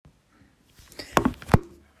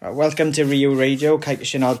Welcome to Rio Radio,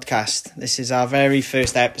 Kaikushin Oddcast. This is our very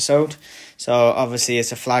first episode, so obviously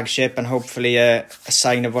it's a flagship and hopefully a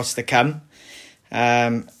sign of what's to come.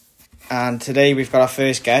 And today we've got our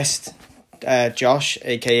first guest, Josh,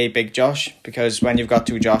 aka Big Josh, because when you've got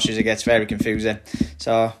two Joshes it gets very confusing.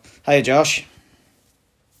 So, hi Josh.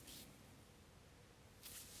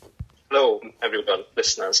 Hello everyone,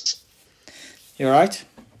 listeners. You alright?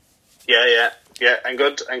 Yeah, I'm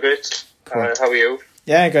good, I'm great. Cool. How are you?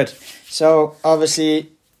 Yeah, good. So, obviously,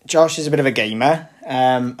 Josh is a bit of a gamer,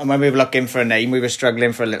 and when we were looking for a name, we were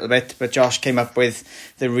struggling for a little bit, but Josh came up with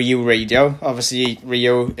the Ryu Radio. Obviously,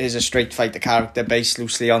 Ryu is a Street Fighter character based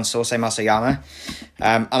loosely on Sosei Masayama,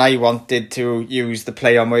 and I wanted to use the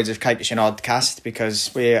play on words of Kaikushin Oddcast,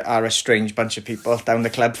 because we are a strange bunch of people down the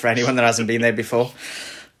club for anyone that hasn't been there before.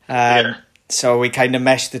 So we kind of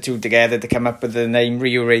meshed the two together to come up with the name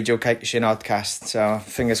Ryu Radio Kaikushin Oddcast. So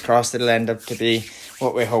fingers crossed it'll end up to be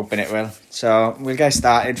what we're hoping it will. So we'll get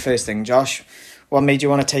started. First thing, Josh, what made you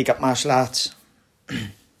want to take up martial arts?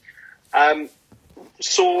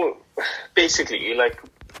 So basically,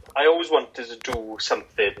 I always wanted to do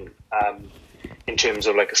something in terms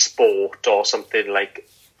of a sport or something like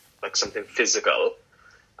something physical.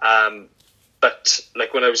 But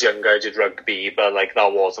when I was younger, I did rugby, but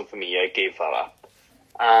that wasn't for me. I gave that up.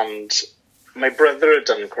 And my brother had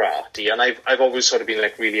done karate, and I've always sort of been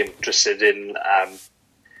really interested in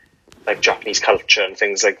Japanese culture and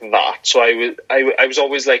things like that. So I was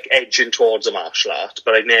always edging towards a martial art,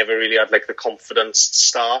 but I never really had the confidence to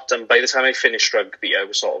start. And by the time I finished rugby, I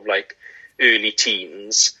was sort of early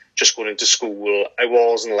teens, just going into school. I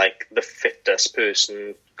wasn't the fittest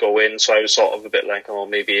person going, so I was sort of a bit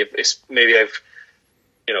maybe I've,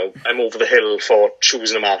 I'm over the hill for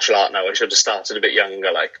choosing a martial art now. I should have started a bit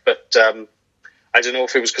younger, but I don't know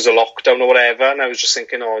if it was because of lockdown or whatever, and I was just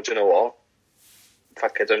thinking, do you know what?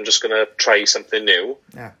 Fuck it, I'm just gonna try something new.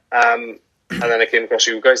 Yeah. And then I came across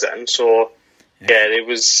you guys then, so it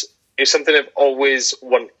was something I've always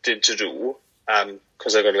wanted to do,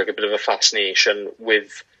 because I got a bit of a fascination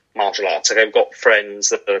with martial arts. I've got friends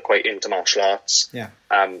that are quite into martial arts. Yeah.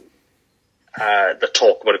 That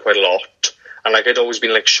talk about it quite a lot. And I'd always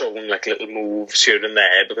been shown little moves here and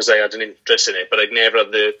there because I had an interest in it, but I'd never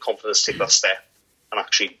had the confidence to take that step and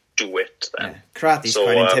actually do it then. Yeah. Karate's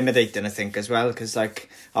quite intimidating, I think, as well, because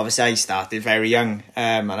obviously I started very young,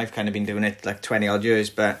 and I've kind of been doing it 20 odd years,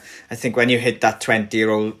 but I think when you hit that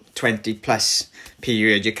 20 plus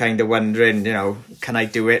period, you're kind of wondering, can I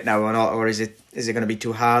do it now or not, or is it going to be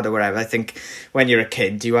too hard or whatever. I think when you're a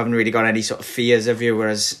kid, you haven't really got any sort of fears of you,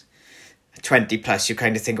 whereas 20 plus, you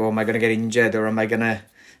kind of think, am I going to get injured, or am I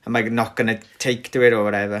not going to take to it or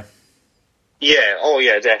whatever.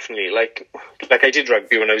 Yeah, definitely. I did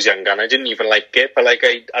rugby when I was younger, and I didn't even like it, but I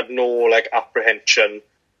had no apprehension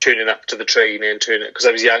turning up to the training, because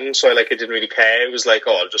I was young, so I didn't really care. It was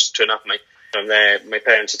I'll just turn up. I'm there. My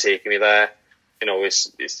parents are taking me there.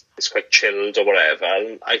 It's quite chilled or whatever.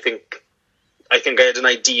 And I think I had an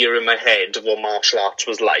idea in my head of what martial arts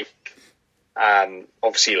was like.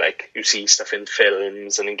 Obviously, you see stuff in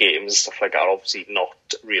films and in games and stuff like that, obviously not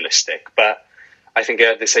realistic, but I think I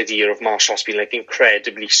had this idea of martial arts being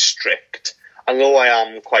incredibly strict. Although I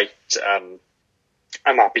am quite,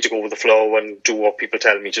 I'm happy to go with the flow and do what people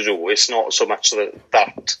tell me to do. It's not so much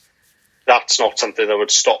that's not something that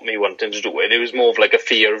would stop me wanting to do it. It was more of a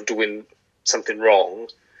fear of doing something wrong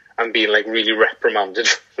and being really reprimanded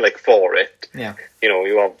for it. Yeah.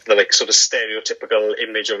 You have the sort of stereotypical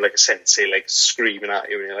image of a sensei screaming at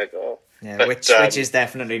you, and you're oh. Yeah, but, which is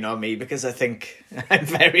definitely not me, because I think I'm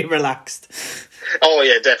very relaxed. Oh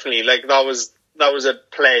yeah, definitely. That was a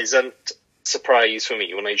pleasant surprise for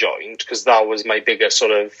me when I joined, because that was my biggest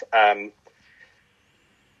sort of I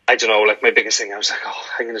don't know, my biggest thing. I was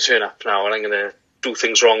I'm going to turn up now and I'm going to do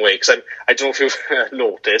things wrong way, because I don't know if you've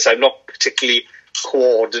noticed, I'm not particularly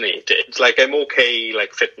coordinated. I'm okay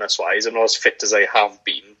fitness wise. I'm not as fit as I have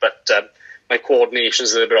been, but my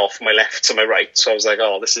coordination's a little bit off my left to my right, so I was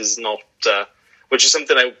this is not which is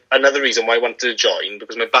something another reason why I wanted to join,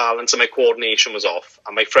 because my balance and my coordination was off,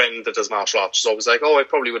 and my friend that does martial arts was always I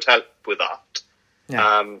probably would help with that.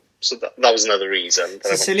 Yeah. So that was another reason.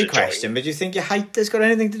 It's a silly question, but do you think your height has got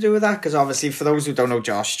anything to do with that? Because obviously, for those who don't know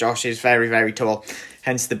Josh is very, very tall,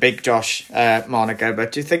 hence the Big Josh moniker.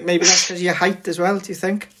 But do you think maybe that's because of your height as well, do you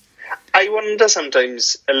think? I wonder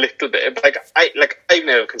sometimes a little bit. But I've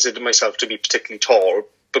never considered myself to be particularly tall,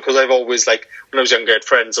 because I've always, when I was younger, I had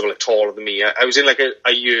friends that were, taller than me. I was in,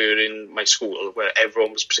 a year in my school where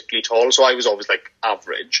everyone was particularly tall, so I was always,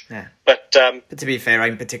 average. Yeah. But to be fair,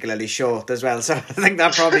 I'm particularly short as well, so I think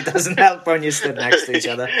that probably doesn't help when you stood next to each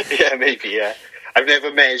other. Yeah, maybe, yeah. I've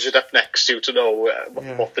never measured up next to you to know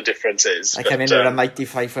what the difference is. I came in with a mighty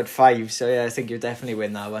 5'5", so yeah, I think you definitely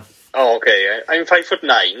win that one. Oh, okay. I'm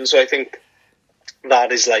 5'9", so I think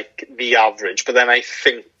that is like the average. But then I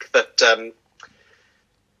think that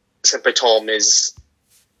Senpai Tom is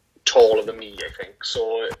taller than me, I think.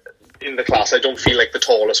 So in the class, I don't feel like the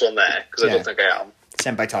tallest one there, because I don't think I am.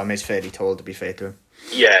 Senpai Tom is fairly tall, to be fair to him.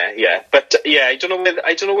 Yeah. But I don't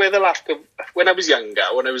know where the lack of, when I was younger,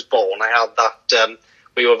 when I was born, I had that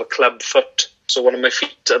where you have a club foot. So one of my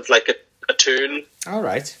feet had like a turn. All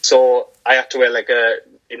right. So I had to wear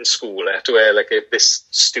in school, I had to wear this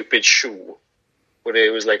stupid shoe, where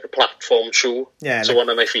it was like a platform shoe. Yeah. So one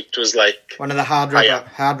of my feet was like one of the hard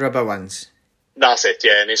rubber ones. That's it,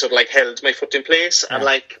 yeah. And it sort of held my foot in place, and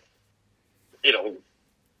I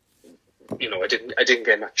didn't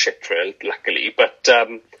get much shit for it, luckily. But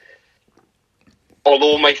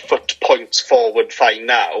although my foot points forward fine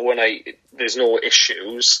now, there's no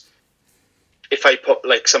issues. If I put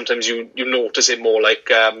sometimes you notice it more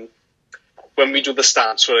when we do the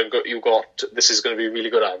stats where this is going to be really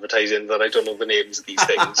good advertising that I don't know the names of these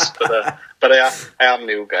things, but I am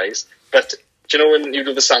new, guys. But do you know when you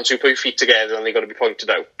do the stance, you put your feet together and they got to be pointed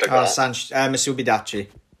out? Masubidachi.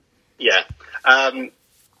 Yeah. And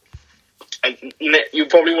you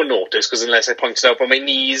probably won't notice because unless I point it out, but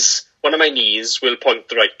one of my knees will point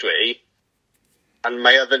the right way, and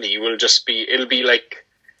my other knee will it'll be like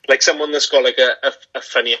someone that's got a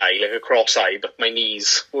funny eye, like a cross eye, but my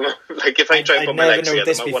knees, if I try and put my legs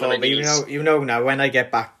together, one of my knees. You know now, when we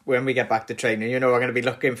get back to training, I'm going to be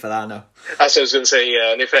looking for that now. That's what I was going to say,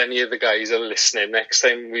 yeah, and if any of the guys are listening, next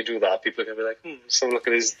time we do that, people are going to be like, so look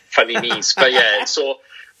at his funny knees. But yeah, so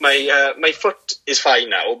my foot is fine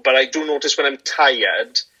now, but I do notice when I'm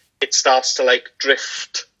tired, it starts to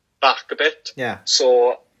drift back a bit. Yeah.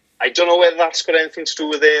 So I don't know whether that's got anything to do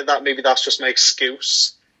with it, maybe that's just my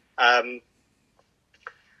excuse. I'm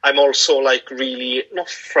also really not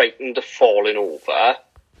frightened of falling over.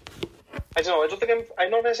 I don't know,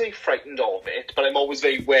 I'm not necessarily frightened of it, but I'm always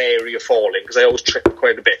very wary of falling because I always trip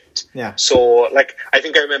quite a bit. Yeah. So I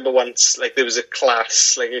think I remember once there was a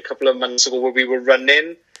class a couple of months ago where we were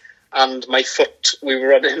running, and we were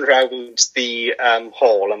running around the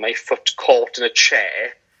hall, and my foot caught in a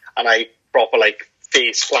chair, and I proper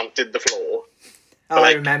face planted the floor. Oh,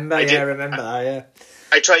 I remember. I remember that. Yeah.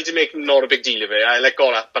 I tried to make not a big deal of it. I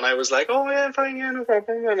got up and I was like, "Oh yeah, fine, yeah, no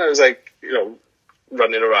problem." And I was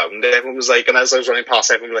running around. Everyone was and as I was running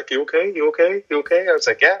past, everyone was like, "You okay? You okay? You okay?" I was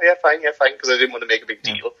like, "Yeah, fine, because I didn't want to make a big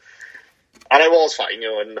deal." And I was fine,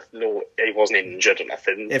 and no, I wasn't injured or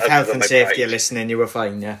nothing. If health and safety are listening, you were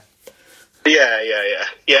fine, yeah.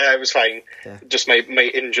 Yeah, I was fine. Yeah. Just my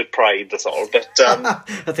injured pride, that's all. But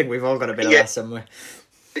I think we've all got a bit of that somewhere.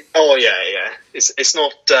 Oh yeah. It's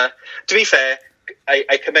not. To be fair,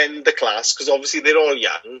 I commend the class because obviously they're all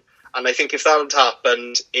young, and I think if that had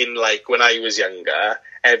happened in when I was younger,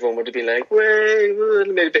 everyone would have been like, "Well,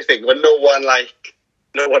 made a big thing," but no one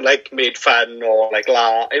made fun or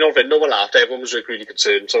laugh. No one laughed. Everyone was really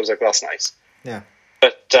concerned, so I was like, "That's nice." Yeah.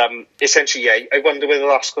 But essentially, I wonder whether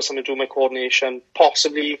that's got something to do with my coordination.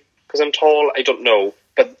 Possibly because I'm tall. I don't know.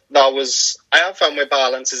 But I have found my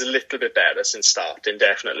balance is a little bit better since starting,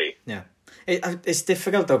 definitely. Yeah. It's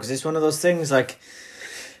difficult though, because it's one of those things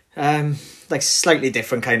slightly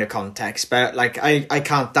different kind of context. But I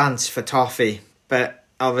can't dance for toffee. But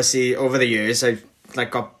obviously over the years I've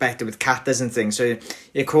got better with katas and things. So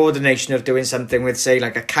your coordination of doing something with, say,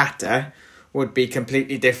 a kata would be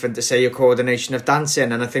completely different to, say, your coordination of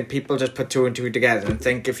dancing. And I think people just put two and two together and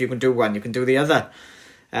think if you can do one, you can do the other.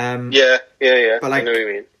 Yeah. But I know what you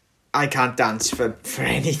mean. I can't dance for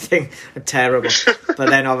anything. I'm terrible. But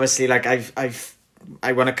then obviously,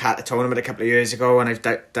 I won a kata tournament a couple of years ago, and I've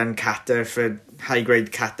done kata for high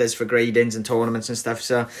grade katas for gradings and tournaments and stuff.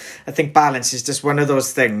 So I think balance is just one of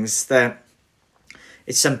those things that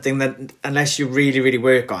it's something that unless you really, really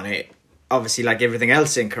work on it, obviously everything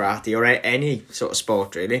else in karate or any sort of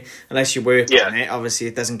sport really, unless you work on it, obviously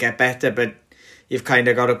it doesn't get better. But you've kind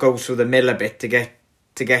of got to go through the mill a bit to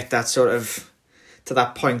get that sort of to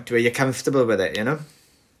that point where you're comfortable with it,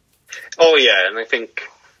 Oh yeah, and I think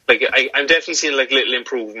I'm definitely seeing little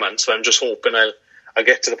improvements. So I'm just hoping I'll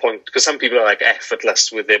get to the point, because some people are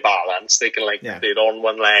effortless with their balance. They can they're on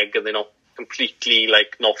one leg and they're not completely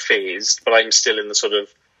not phased. But I'm still in the sort of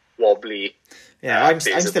wobbly. Yeah, I'm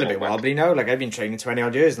still a bit wobbly now. I've been training 20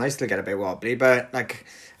 odd years and I still get a bit wobbly. But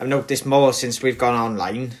I've noticed more since we've gone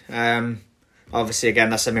online. Obviously, again,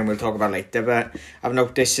 that's something we'll talk about later, but I've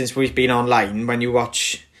noticed since we've been online, when you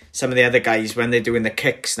watch some of the other guys, when they're doing the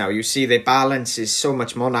kicks now, you see their balance is so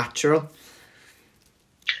much more natural.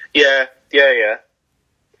 Yeah.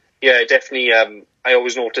 Yeah, definitely. I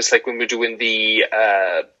always notice, like, when we're doing the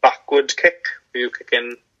backward kick, where you kick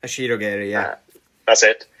in... A shirogiri, yeah. That's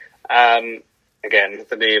it. Again,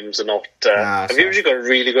 the names are not... I've usually got a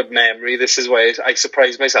really good memory. This is why I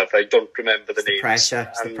surprise myself. I don't remember the names.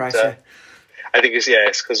 It's the pressure. I think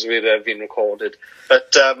it's because we'd been recorded.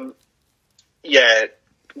 But, yeah,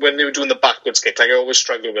 when they were doing the backwards kick, like, I always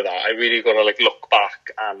struggle with that. I really got to, like, look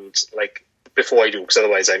back and, like, before I do, because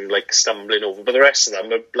otherwise I'm, like, stumbling over. But the rest of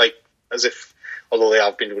them are, like, as if... Although they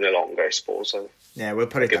have been doing it longer, I suppose. Yeah, we'll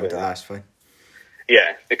put it down to that, it's fine.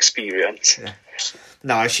 Yeah, experience. Yeah.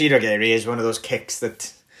 No, a shirogiri is one of those kicks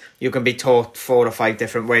that you can be taught 4 or 5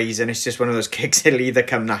 different ways, and it's just one of those kicks, it'll either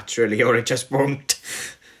come naturally or it just won't.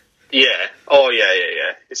 Yeah. Oh, yeah.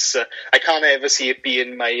 It's I can't ever see it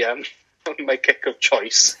being my my kick of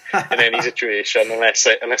choice in any situation unless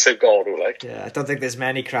I've got to, like. Yeah, I don't think there's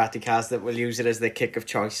many karatekas that will use it as their kick of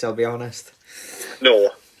choice, I'll be honest.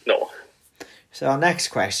 No. So our next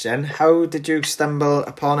question, how did you stumble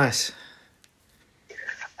upon us?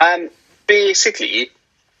 Basically,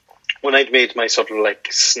 when I'd made my sort of, like,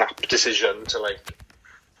 snap decision to, like,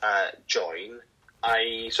 join,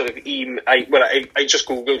 I sort of I just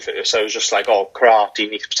Googled first. I was just like, karate,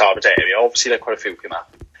 Nice Potato area. Obviously, like, quite a few came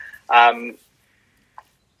up.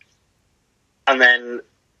 And then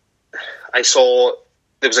I saw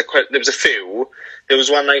there was a few. There was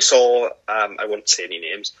one I saw. I won't say any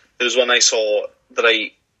names. There was one I saw that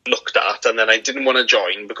I looked at, and then I didn't want to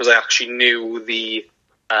join because I actually knew the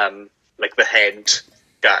like the head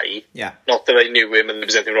guy. Yeah. Not that I knew him and there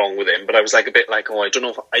was anything wrong with him, but I was like a bit like, I don't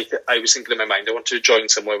know. I was thinking in my mind, I wanted to join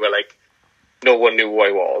somewhere where, like, no one knew who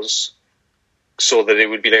I was, so that it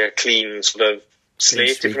would be like a clean sort of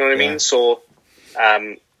slate, if you know what I mean. So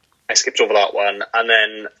I skipped over that one, and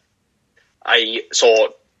then I saw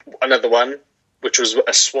another one, which was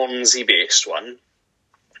a Swansea-based one,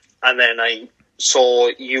 and then I saw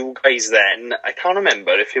you guys then. I can't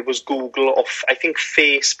remember if it was Google or I think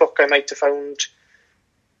Facebook I might have found.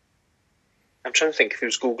 I'm trying to think if it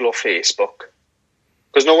was Google or Facebook.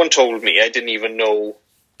 Because no one told me. I didn't even know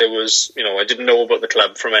there was, I didn't know about the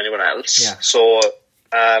club from anyone else. Yeah. So,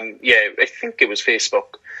 I think it was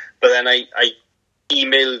Facebook. But then I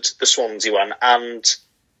emailed the Swansea one, and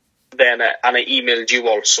then I emailed you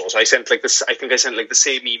also. So I sent like this. I think I sent like the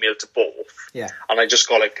same email to both. Yeah. And I just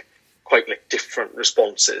got like quite like different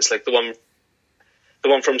responses. Like the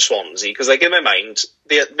one from Swansea, because like in my mind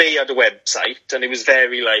they had a website, and it was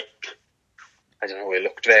very like, I don't know. It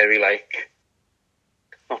looked very like,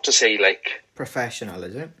 not to say like professional,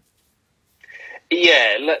 is it?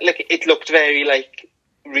 Yeah, like it looked very like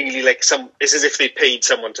really like it's as if they paid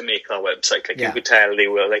someone to make that website. Like you could tell they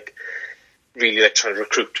were like really like trying to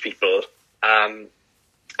recruit people. And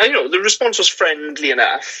the response was friendly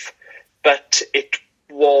enough, but it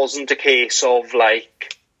wasn't a case of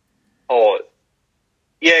like, oh,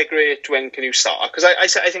 yeah, great, when can you start? Because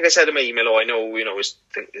I think I said in my email, I know, we're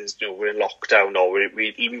in lockdown, or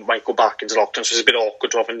we might go back into lockdown, so it's a bit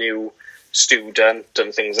awkward to have a new student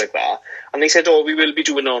and things like that. And they said, we will be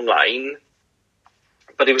doing online.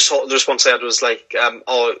 But it was sort of, the response I had was like,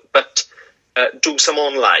 do some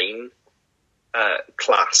online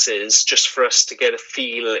classes just for us to get a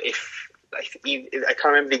feel if, like, I can't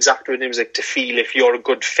remember the exact word, it was like to feel if you're a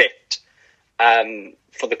good fit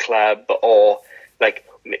for the club, or like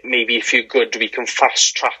maybe if you're good, we can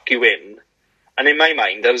fast track you in. And in my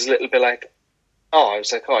mind, I was a little bit like,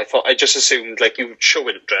 I just assumed like you show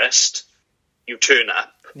interest, you turn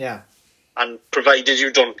up, and provided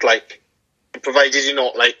you're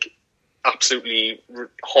not like absolutely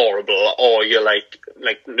horrible, or you're like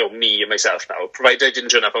me and myself now. Provided I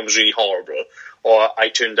didn't turn up and was really horrible, or I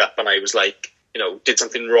turned up and I was like, did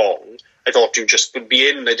something wrong, I thought you just would be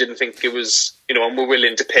in. I didn't think it was, and we're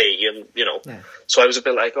willing to pay, and So I was a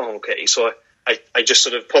bit like, okay. So I just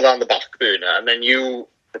sort of put that on the back burner, and then you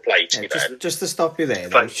replied to me then. Just to stop you there,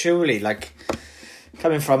 though, surely, like,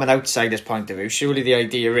 coming from an outsider's point of view, surely the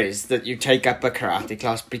idea is that you take up a karate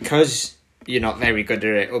class because you're not very good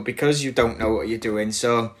at it, or because you don't know what you're doing.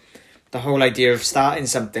 So the whole idea of starting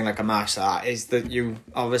something like a martial art is that you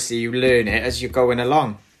learn it as you're going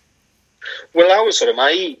along. Well, that was sort of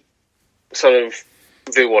my sort of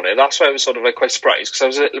view on it. That's why I was sort of like quite surprised, because I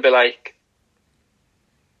was a little bit like,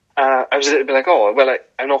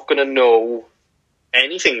 I'm not going to know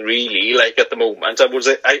anything really, like, at the moment. And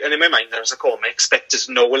in my mind I was like, am I expected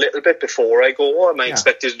to know a little bit before I go? Am I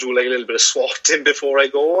expected to do like a little bit of swatting before I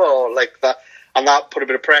go, or like that? And that put a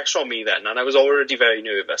bit of pressure on me then, and I was already very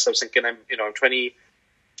nervous. I was thinking, I'm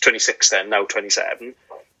 26 then, now 27,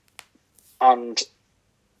 and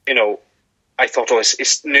I thought,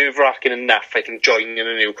 it's nerve-wracking enough, I think, joining in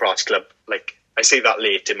a new karate club, like, I say that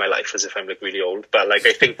late in my life as if I'm, like, really old, but, like,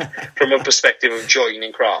 I think from a perspective of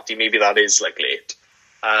joining karate, maybe that is, like, late.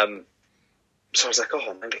 So I was like,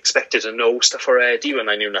 I'm expected to know stuff already when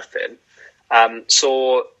I knew nothing.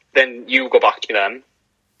 So then you go back to them,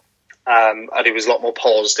 and it was a lot more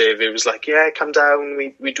positive. It was like, yeah, come down,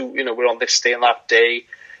 we do, we're on this day and that day.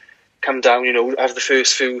 Come down, have the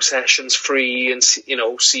first few sessions free and, see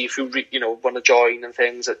if you, want to join and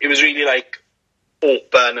things. It was really, like,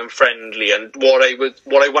 open and friendly and what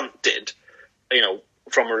I wanted,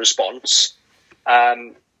 from a response.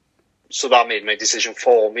 So that made my decision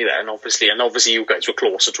for me then, obviously. And obviously you guys were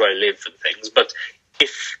closer to where I live and things. But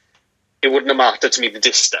if it wouldn't have mattered to me the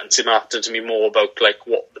distance, it mattered to me more about, like,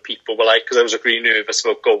 what the people were like, because I was, like, really nervous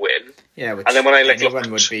about going. Yeah, which and then when I, like, anyone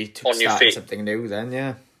would be to on your start something new then,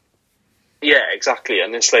 yeah. Yeah, exactly.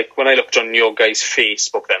 And it's like when I looked on your guys'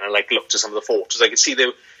 Facebook then and, like, looked at some of the photos, I could see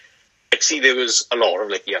there was a lot of,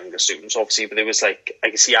 like, younger students, obviously, but there was, like, I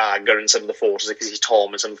could see Aga in some of the photos, I could see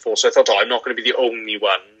Tom in some of the photos. So I thought, I'm not going to be the only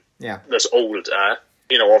one that's older.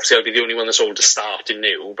 Obviously I'll be the only one that's older starting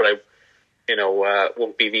new, but I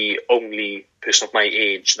won't be the only person of my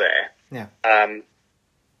age there. Yeah.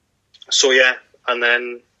 So yeah, and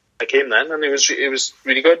then I came then, and it was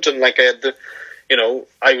really good, and, like, I had the.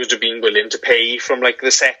 I would have been willing to pay from, like,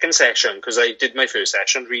 the second session, because I did my first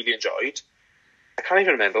session, really enjoyed. I can't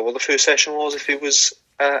even remember what the first session was. If it was,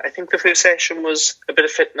 I think the first session was a bit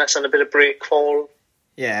of fitness and a bit of breakfall.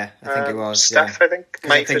 Yeah, I think it was. Stuff, yeah. I think.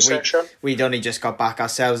 My first session. We'd only just got back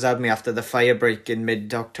ourselves, hadn't we, after the fire break in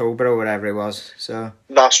mid-October or whatever it was. So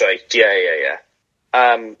that's right. Yeah.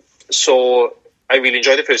 So I really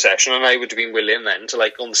enjoyed the first session, and I would have been willing then to,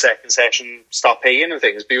 like, on the second session start paying and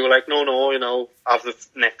things. But you were like, no, have the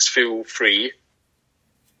next few free,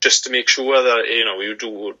 just to make sure that you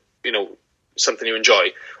do something you enjoy,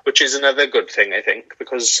 which is another good thing, I think,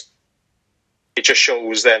 because it just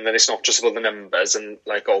shows then that it's not just about the numbers and,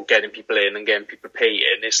 like, getting people in and getting people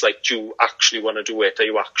paying. It's like, do you actually want to do it? Are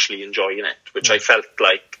you actually enjoying it? Which I felt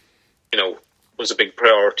like was a big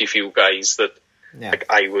priority for you guys. That like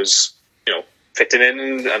I was fitting in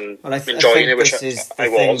and enjoying it, which this is the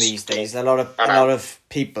thing these days. A lot of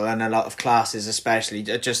people and a lot of classes especially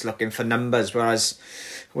are just looking for numbers, whereas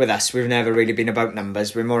with us we've never really been about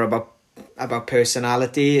numbers. We're more about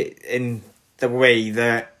personality, in the way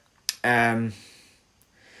that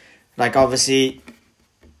like, obviously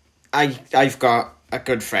I've got a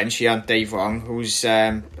good friend, she and Dave Wong, who's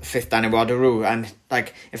 5th Dan in Waterloo, and,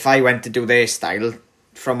 like, if I went to do their style,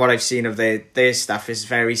 from what I've seen of their stuff, is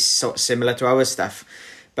very sort of similar to our stuff.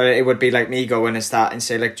 But it would be like me going and starting,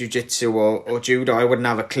 say, like, jiu-jitsu or judo. I wouldn't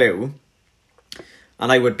have a clue,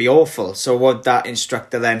 and I would be awful. So would that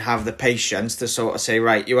instructor then have the patience to sort of say,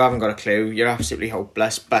 right, you haven't got a clue, you're absolutely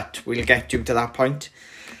hopeless, but we'll get you to that point?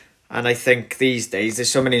 And I think these days there's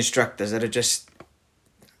so many instructors that are just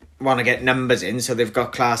want to get numbers in, so they've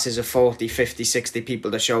got classes of 40, 50, 60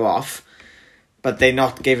 people to show off, but they're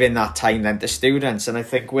not giving that time then to students. And I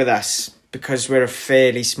think with us, because we're a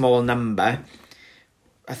fairly small number,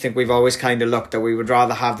 I think we've always kind of looked that we would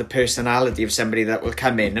rather have the personality of somebody that will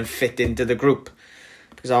come in and fit into the group.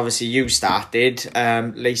 Because obviously you started,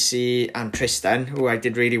 Lacey and Tristan, who I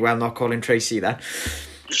did really well not calling Tracy there,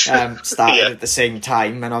 started at the same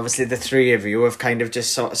time, and obviously the three of you have kind of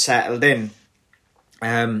just sort of settled in.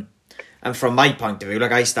 And from my point of view,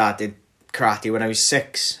 like, I started karate when I was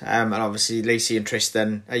 6, and obviously Lacey and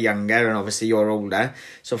Tristan are younger, and obviously you're older,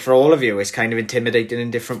 so for all of you it's kind of intimidating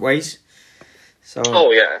in different ways. So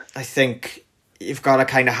I think you've got to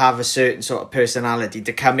kind of have a certain sort of personality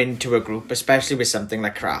to come into a group, especially with something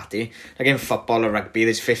like karate. Like in football or rugby,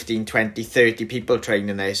 there's 15, 20, 30 people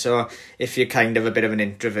training there, so if you're kind of a bit of an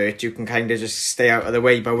introvert, you can kind of just stay out of the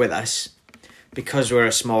way. But with us, because we're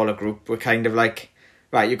a smaller group, we're kind of like,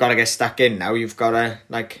 right, you've got to get stuck in now, you've got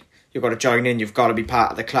to join in, you've got to be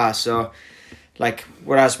part of the class. So, like,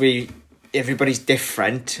 whereas everybody's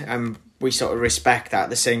different, and we sort of respect that, at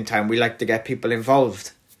the same time we like to get people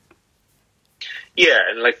involved. Yeah,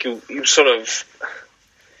 and like you sort of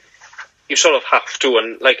have to,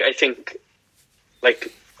 and like I think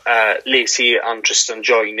like Lacey and Tristan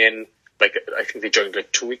join in, like I think they joined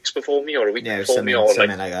like 2 weeks before me or a week before me, or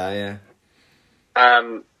something like that,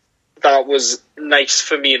 yeah. That was nice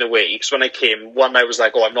for me in a way, because when I came, I was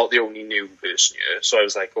like, I'm not the only new person here, so I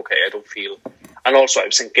was like, okay, I don't feel, and also I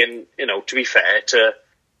was thinking, to be fair to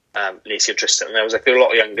Lacey and Tristan, and I was like, they're a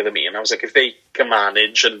lot younger than me, and I was like, if they can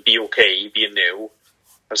manage and be okay being new,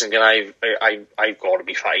 I was thinking I've got to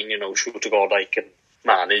be fine, sure to God I can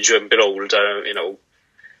manage. I'm a bit older,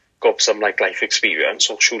 got some like life experience,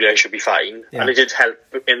 so surely I should be fine. Yeah. And it did help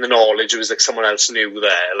in the knowledge. It was like someone else knew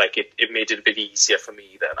there. Like it made it a bit easier for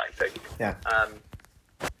me then, I think. Yeah.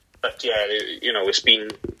 But yeah, it's been.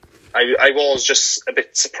 I was just a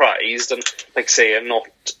bit surprised, and like I say, I'm not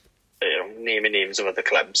naming names of other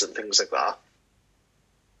clubs and things like that.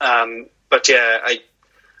 But yeah, I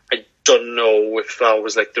don't know if that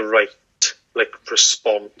was like the right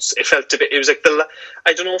response. It felt a bit. It was like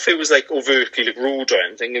I don't know if it was like overtly like rude or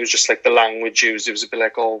anything. It was just like the language used. It was a bit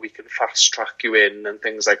like, oh, we can fast track you in and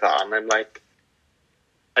things like that. And I'm like,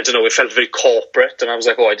 I don't know. It felt very corporate, and I was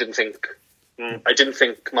like, oh, I didn't think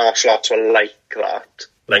martial arts were like that.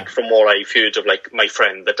 Like from what I've heard of like my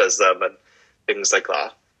friend that does them and things like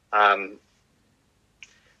that.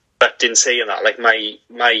 But in saying that, like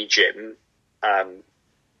my gym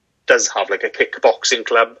does have like a kickboxing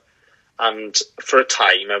club, and for a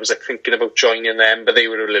time I was like thinking about joining them, but they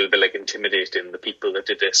were a little bit like intimidating, the people that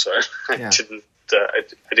did it, so I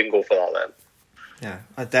didn't go for that then. Yeah,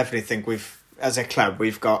 I definitely think as a club,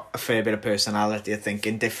 we've got a fair bit of personality, I think,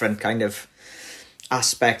 in different kind of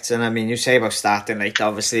aspects. And I mean, you say about starting late,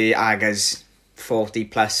 obviously Aga's 40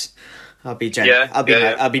 plus. I'll be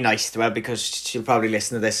nice to her because she'll probably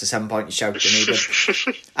listen to this at some point and shout at me, but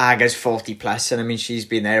Aga's 40 plus, and I mean, she's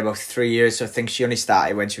been there about 3 years, so I think she only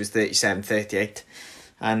started when she was 37, 38.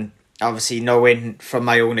 And obviously knowing from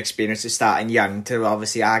my own experience of starting young to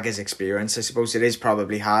obviously Aga's experience, I suppose it is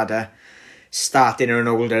probably harder starting at an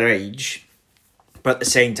older age, but at the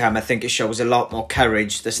same time I think it shows a lot more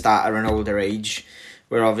courage to start at an older age,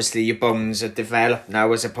 where obviously your bones are developed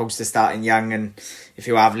now as opposed to starting young, and if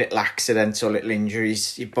you have little accidents or little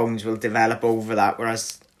injuries, your bones will develop over that,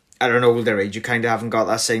 whereas at an older age you kind of haven't got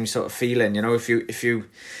that same sort of feeling. If you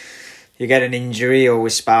get an injury or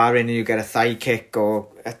with sparring and you get a thigh kick or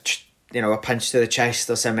a punch to the chest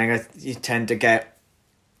or something, you tend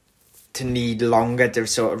to need longer to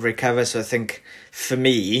sort of recover. So I think for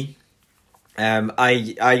me,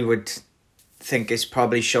 I would think it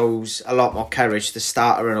probably shows a lot more courage to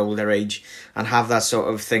start at an older age and have that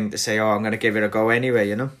sort of thing to say, oh, I'm going to give it a go anyway,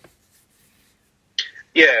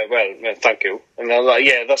 Yeah, well, thank you. And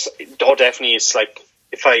that's definitely. It's like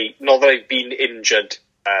not that I've been injured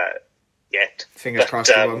yet. Fingers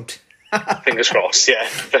crossed you won't. Fingers crossed, yeah.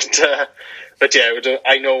 But yeah,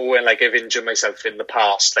 I know when like I've injured myself in the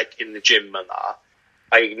past, like in the gym and that,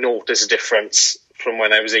 I notice a difference from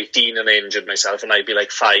when I was 18 and I injured myself, and I'd be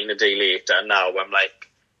like fine a day later, and now I'm like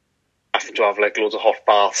having to have like loads of hot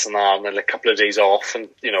baths and that, and then like a couple of days off and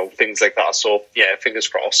things like that. So yeah, fingers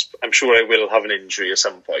crossed. I'm sure I will have an injury at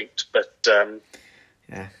some point, but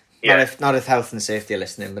yeah. Not if health and safety are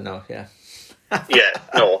listening, but no, yeah.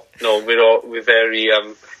 no, we're very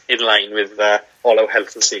in line with all our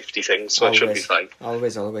health and safety things, so it should be fine.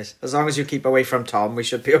 Always. As long as you keep away from Tom, we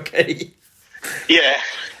should be okay. Yeah.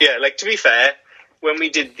 Like, to be fair, when we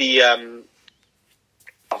did the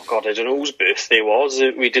I don't know whose birthday was.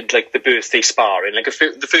 We did like the birthday sparring. Like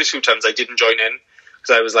the first few times I didn't join in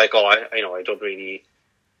because I was like, I don't really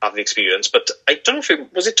have the experience. But I don't know if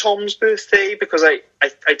it was Tom's birthday, because I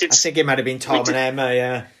did. I think it might have been Tom and Emma.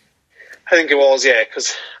 Yeah, I think it was. Yeah,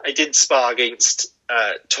 because I did spar against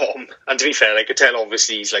Tom, and to be fair, I could tell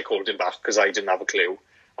obviously he's like holding back because I didn't have a clue,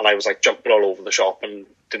 and I was like jumping all over the shop and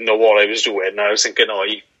didn't know what I was doing. And I was thinking,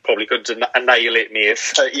 he probably could annihilate me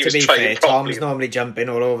if he was trying properly. Tom's normally jumping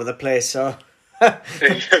all over the place, so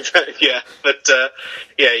yeah, but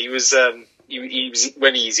he was he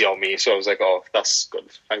went easy on me, so I was like, oh, that's good,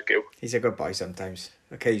 thank you. He's a good boy sometimes,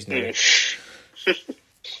 occasionally.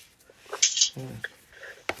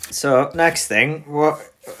 So next thing, what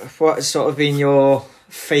has sort of been your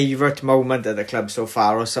favourite moment at the club so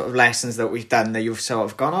far, or sort of lessons that we've done that you've sort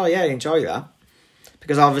of gone, oh yeah, I enjoy that?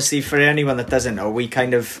 Because obviously for anyone that doesn't know, we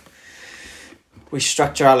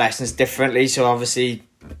structure our lessons differently. So obviously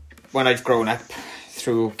when I've grown up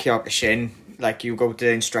through Kyokushin, like you go to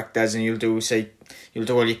the instructors and you'll do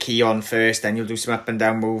all your ki on first, then you'll do some up and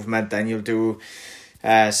down movement, then you'll do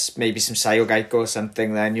maybe some Sayogaiko or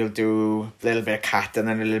something, then you'll do a little bit of kat and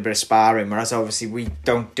then a little bit of sparring, whereas obviously we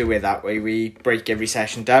don't do it that way. We break every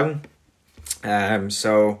session down.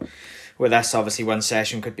 So with us, obviously one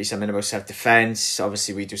session could be something about self-defense.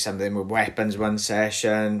 Obviously we do something with weapons one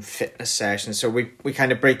session, fitness session. So we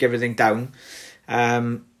kind of break everything down.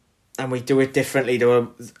 And we do it differently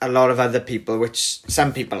to a lot of other people, which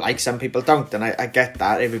some people like, some people don't. And I get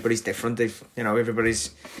that. Everybody's different.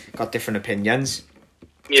 Everybody's got different opinions.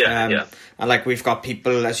 Yeah. And like we've got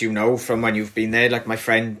people, as you know, from when you've been there, like my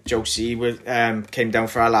friend Josie came down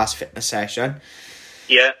for our last fitness session.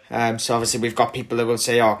 Yeah. So obviously we've got people that will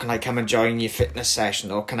say, oh, can I come and join your fitness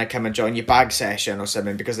session, or can I come and join your bag session or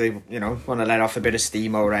something, because they, want to let off a bit of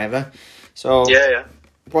steam or whatever. So Yeah.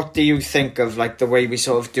 what do you think of like the way we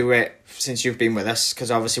sort of do it since you've been with us?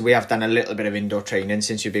 Because obviously we have done a little bit of indoor training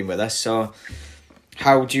since you've been with us. So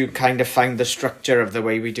how do you kind of find the structure of the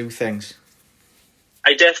way we do things?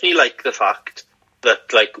 I definitely like the fact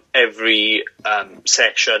that like every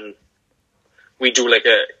session we do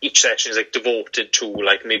each session is like devoted to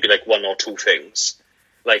like maybe like one or two things.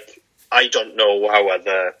 Like I don't know how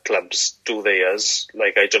other clubs do theirs.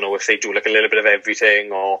 Like I don't know if they do like a little bit of everything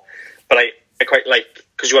but I quite like,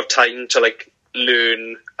 because you have time to like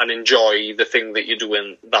learn and enjoy the thing that you're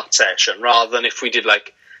doing that session, rather than if we did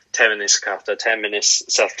like 10 minutes kata, 10 minutes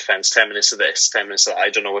self-defense, 10 minutes of this, 10 minutes of that. I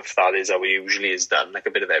don't know if that is how it usually is done, like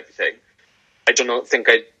a bit of everything.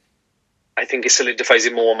 I think it solidifies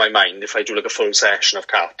it more in my mind if I do like a full session of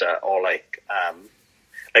kata, or like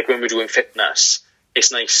when we're doing fitness,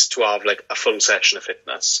 it's nice to have like a full session of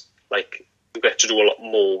fitness. Like you get to do a lot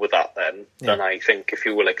more with that then than I think if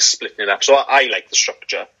you were like splitting it up. So I like the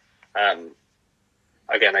structure.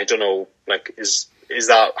 Again, I don't know, like is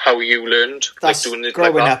that how you learned? That's like doing it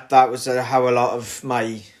growing like that? up. That was how a lot of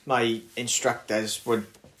my instructors would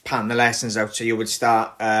pan the lessons out. So you would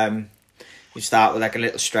start. You start with like a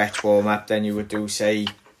little stretch warm up. Then you would do say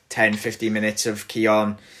 10-15 minutes of key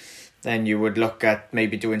on. Then you would look at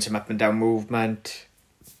maybe doing some up and down movement.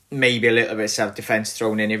 Maybe a little bit of self defense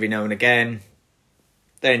thrown in every now and again.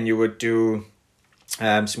 Then you would do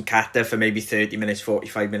some kata for maybe 30 minutes,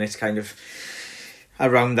 45 minutes, kind of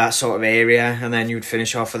around that sort of area, and then you'd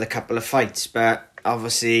finish off with a couple of fights. But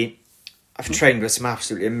obviously I've trained with some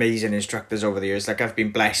absolutely amazing instructors over the years. Like I've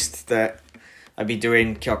been blessed that I've been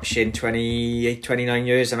doing Kyokushin 28, 29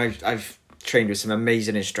 years, and I've trained with some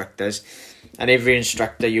amazing instructors, and every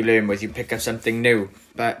instructor you learn with, you pick up something new.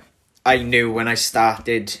 But I knew when I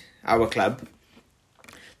started our club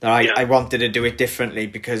that I wanted to do it differently,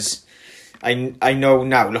 because I know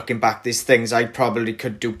now, looking back, there's things I probably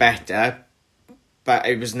could do better, but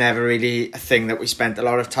it was never really a thing that we spent a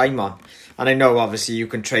lot of time on. And I know obviously you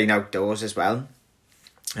can train outdoors as well,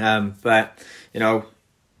 but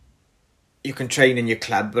you can train in your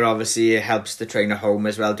club, but obviously it helps to train at home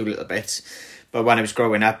as well, do little bits. But when I was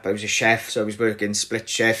growing up, I was a chef, so I was working split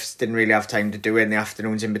shifts, didn't really have time to do it in the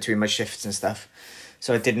afternoons in between my shifts and stuff.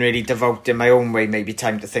 So I didn't really devote in my own way maybe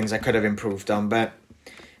time to things I could have improved on. But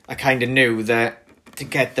I kind of knew that to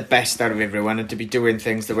get the best out of everyone and to be doing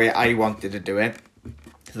things the way I wanted to do it,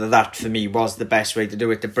 that for me was the best way to do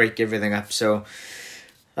it, to break everything up. So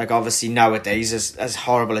like obviously nowadays, as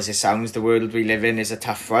horrible as it sounds, the world we live in is a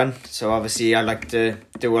tough one. So obviously I like to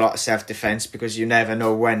do a lot of self-defense, because you never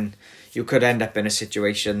know when you could end up in a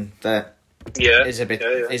situation that is a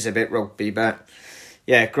bit ropey. But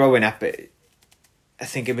yeah, growing up, I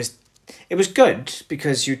think it was good,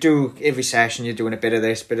 because you do every session, you're doing a bit of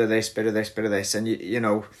this, bit of this, bit of this, bit of this, and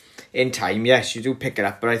you in time, yes, you do pick it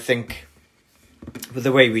up. But I think with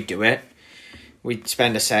the way we do it, we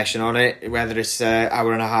spend a session on it, whether it's an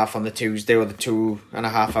hour and a half on the Tuesday or the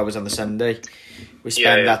 2.5 hours on the Sunday. We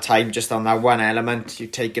spend that time just on that one element. You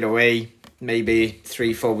take it away, maybe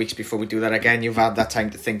 3-4 weeks before we do that again. You've had that time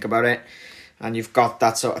to think about it, and you've got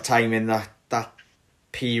that sort of time in that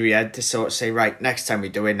period to sort of say, right, next time we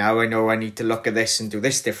do it now, I know I need to look at this and do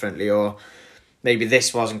this differently, or maybe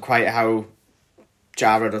this wasn't quite how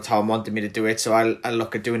Jared or Tom wanted me to do it, so I'll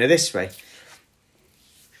look at doing it this way.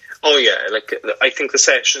 Oh yeah, like I think the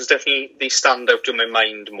sessions definitely, they stand out in my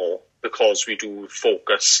mind more, because we do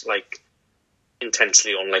focus like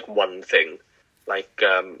intensely on like one thing. Like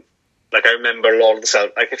I remember a lot of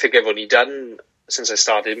the I think I've only done, since I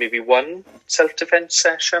started, maybe one self-defense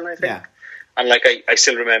session, I think. Yeah. And like I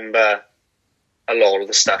still remember a lot of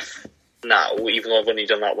the stuff now, even though I've only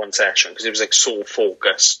done that one session, because it was like so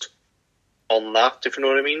focused on that, if you know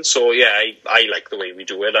what I mean. So yeah, I like the way we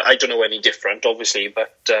do it. I don't know any different, obviously,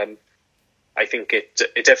 but I think it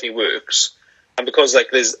definitely works. And because like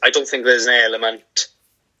I don't think there's an element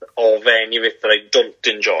of any of it that I don't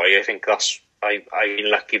enjoy. I think I've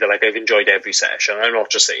been lucky that like I've enjoyed every session. I'm not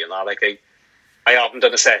just saying that. Like I haven't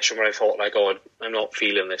done a session where I thought like, oh, I'm not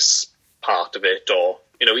feeling this part of it, or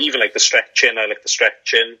even like the stretching. I like the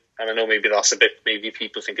stretching, and I know maybe that's a bit, maybe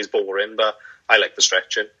people think is boring, but I like the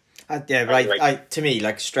stretching. Yeah, right. To me,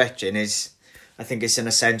 like stretching is, I think it's an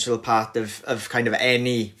essential part of kind of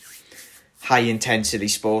any high intensity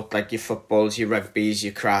sport, like your footballs, your rugbies,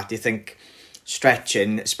 your karate. I think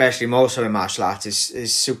stretching, especially more so in martial arts,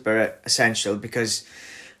 is super essential, because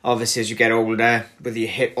obviously as you get older, with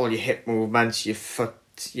all your hip movements, your foot,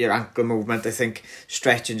 your ankle movement, I think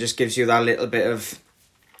stretching just gives you that little bit of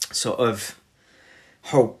sort of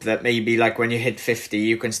hope that maybe like when you hit 50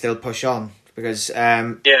 you can still push on, because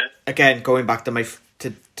again, going back to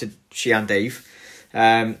to Shian Dave,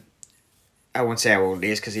 I won't say how old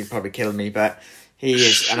he is because he'd probably kill me, but he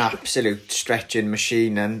is an absolute stretching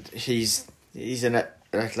machine, and he's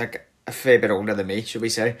like a fair bit older than me, should we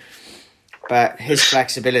say. But his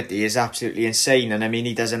flexibility is absolutely insane. And I mean,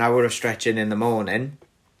 he does an hour of stretching in the morning,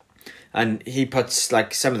 and he puts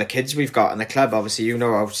like some of the kids we've got in the club, obviously you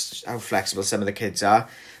know how flexible some of the kids are,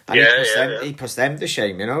 and he puts them to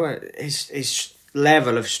shame, you know. His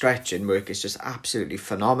level of stretching work is just absolutely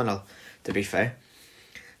phenomenal, to be fair.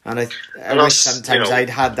 And I wish sometimes I'd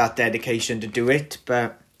had that dedication to do it,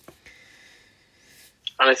 but...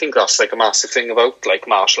 And I think that's like a massive thing about like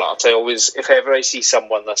martial arts. I always, if ever I see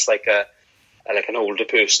someone that's like an older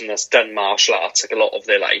person that's done martial arts like a lot of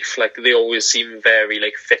their life, like they always seem very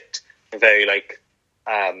like fit, very like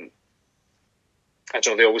I don't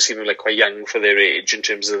know, they always seem like quite young for their age in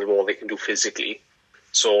terms of what they can do physically.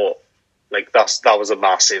 So like that was a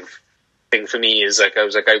massive thing for me. Is like I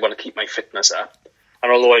was like, I want to keep my fitness up,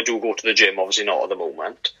 and although I do go to the gym, obviously not at the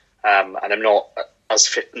moment, and I'm not as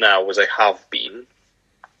fit now as I have been.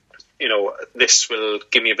 You know, this will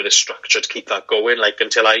give me a bit of structure to keep that going, like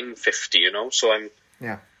until I'm 50, you know, so I'm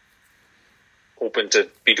hoping to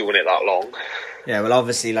be doing it that long. Yeah, well,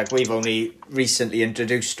 obviously, like we've only recently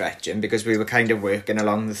introduced stretching because we were kind of working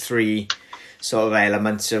along the three sort of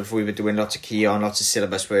elements of, we were doing lots of key on, lots of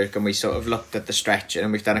syllabus work, and we sort of looked at the stretching,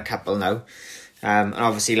 and we've done a couple now. And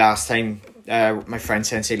obviously last time, my friend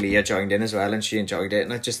Sensei Leah joined in as well, and she enjoyed it.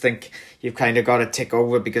 And I just think you've kind of got to tick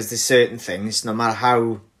over, because there's certain things, no matter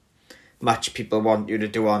how much people want you to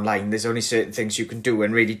do online, there's only certain things you can do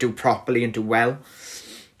and really do properly and do well.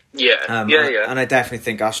 And I definitely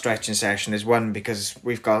think our stretching session is one, because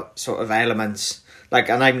we've got sort of elements like,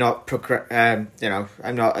 and I'm not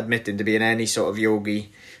I'm not admitting to being any sort of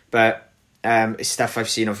yogi, but it's stuff I've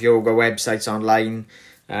seen of yoga websites online,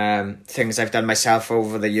 things I've done myself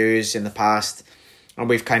over the years in the past, and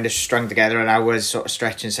we've kind of strung together an hour's sort of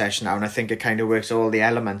stretching session now, and I think it kind of works all the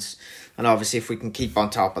elements. And obviously if we can keep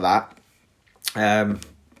on top of that, that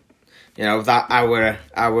hour,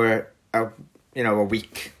 a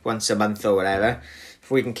week, once a month or whatever, if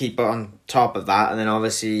we can keep on top of that, and then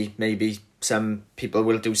obviously maybe some people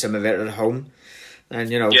will do some of it at home, and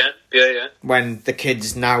when the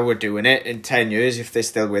kids now are doing it in 10 years, if they're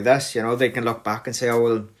still with us, you know, they can look back and say, oh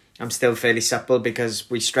well, I'm still fairly supple because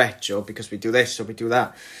we stretch, or because we do this or we do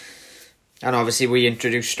that. And obviously we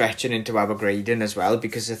introduce stretching into our grading as well,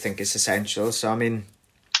 because I think it's essential. So I mean,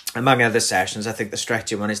 among other sessions, I think the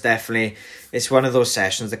stretching one is definitely, it's one of those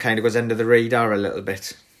sessions that kind of goes under the radar a little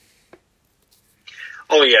bit.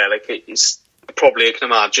 Oh yeah, like it's probably, I can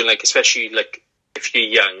imagine, like especially like if you're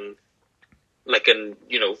young, like, and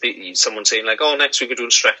you know, someone saying like, oh, next week we're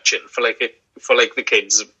doing stretching for the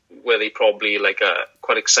kids, where they probably like are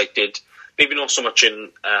quite excited. Maybe not so much in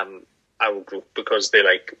our group, because they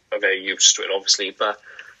like are very used to it, obviously, but.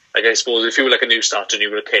 Like, I suppose if you were like a new starter and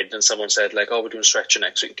you were a kid and someone said like, oh, we're doing stretching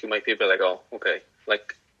next week, you might be a bit like, oh, okay.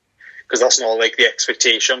 Like, because that's not like the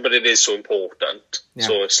expectation, but it is so important. Yeah.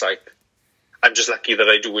 So it's like, I'm just lucky that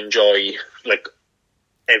I do enjoy like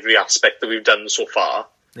every aspect that we've done so far.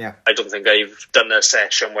 Yeah. I don't think I've done a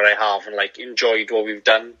session where I haven't like enjoyed what we've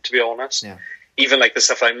done, to be honest. Yeah. Even like the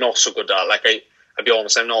stuff I'm not so good at, like I'll be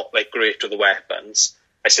honest, I'm not like great with the weapons.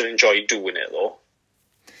 I still enjoy doing it though.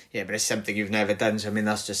 Yeah, but it's something you've never done, so I mean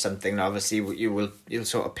that's just something that obviously you'll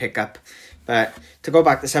sort of pick up. But to go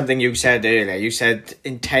back to something you said earlier, you said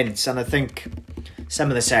intense, and I think some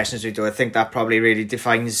of the sessions we do, I think that probably really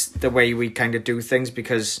defines the way we kind of do things,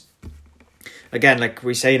 because again, like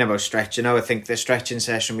we're saying about stretching, I think the stretching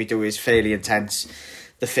session we do is fairly intense.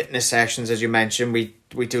 The fitness sessions, as you mentioned, we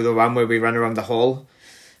do the one where we run around the hall.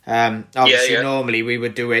 Obviously normally we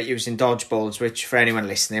would do it using dodgeballs, which for anyone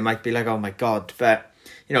listening might be like, oh my god, but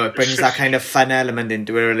you know, it brings that kind of fun element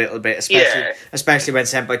into it a little bit, especially when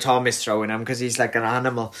Senpai Tom is throwing them, because he's like an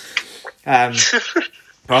animal.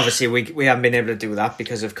 Obviously, we haven't been able to do that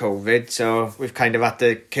because of COVID, so we've kind of had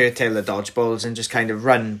to curtail the dodgeballs and just kind of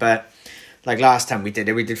run. But like last time we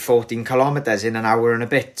did 14 kilometres in an hour and a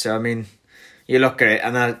bit. So, I mean, you look at it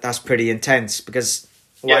and that's pretty intense, because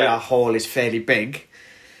while our hall is fairly big,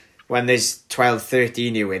 when there's 12,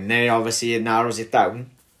 13 you in there, obviously it narrows it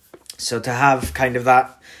down. So to have kind of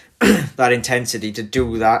that that intensity, to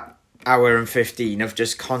do that hour and 15 of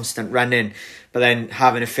just constant running, but then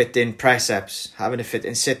having to fit in press-ups, having to fit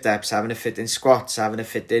in sit-ups, having to fit in squats, having to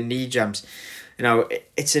fit in knee jumps. You know,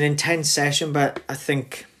 it's an intense session, but I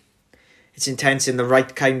think it's intense in the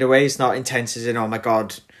right kind of way. It's not intense as in, oh my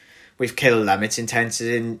God, we've killed them. It's intense,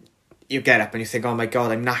 and you get up and you think, oh my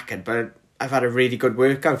God, I'm knackered, but I've had a really good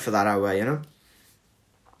workout for that hour, you know?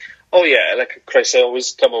 Oh yeah, like Chris, I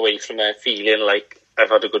always come away from there feeling like I've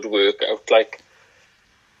had a good workout, like,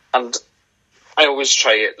 and I always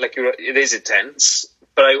try it. Like, it is intense,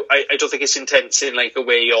 but I don't think it's intense in like a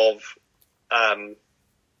way of,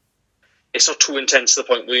 it's not too intense to the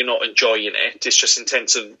point where you're not enjoying it. It's just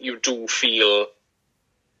intense. You do feel,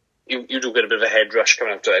 you do get a bit of a head rush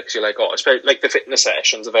coming out of it because you're like, oh, especially like the fitness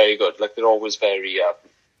sessions are very good. Like they're always very,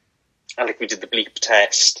 and like we did the bleep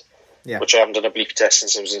test, which I haven't done a bleep test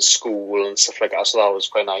since I was in school and stuff like that. So that was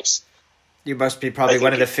quite nice. You must be probably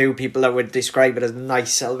one of the few people that would describe it as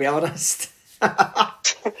nice, I'll be honest.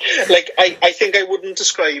 Like, I think I wouldn't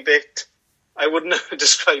describe it. I wouldn't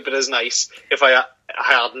describe it as nice if I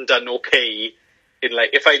hadn't done okay. In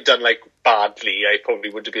like, if I'd done like badly, I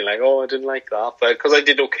probably would have been like, oh, I didn't like that. But because I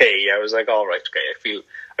did okay, I was like, all right, okay,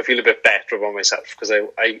 I feel a bit better about myself because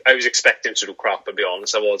I was expecting to do crap. To be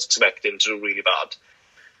honest, I was expecting to do really bad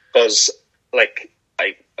because, like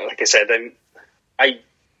I said, I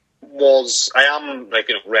am like,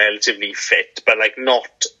 you know, relatively fit, but like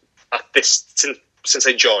not at this since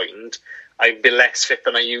I joined. I've been less fit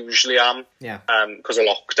than I usually am. Yeah. Because of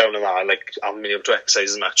lockdown and that, like I haven't been able to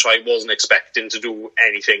exercise as much. So I wasn't expecting to do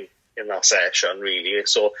anything in that session really.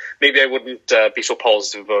 So maybe I wouldn't be so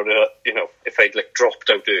positive about it, you know, if I'd like dropped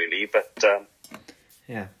out early. But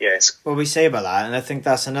yes. Well, we say about that, and I think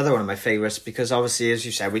that's another one of my favourites because obviously, as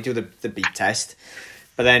you said, we do the beat test,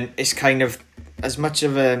 but then it's kind of as much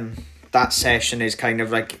of that session is kind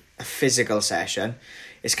of like a physical session.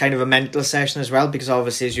 It's kind of a mental session as well because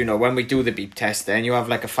obviously, as you know, when we do the beep test, then you have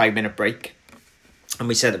like a 5-minute break and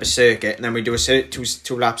we set up a circuit and then we do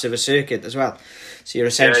two laps of a circuit as well. So you're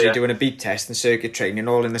essentially doing a beep test and circuit training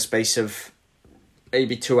all in the space of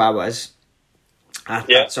maybe 2 hours at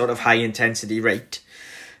that sort of high intensity rate.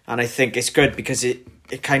 And I think it's good because it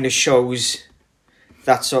kind of shows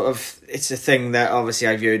that sort of, it's a thing that obviously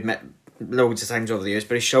I've heard loads of times over the years,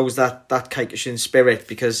 but it shows that Kaikushin spirit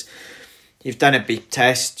because you've done a beep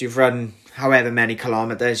test, you've run however many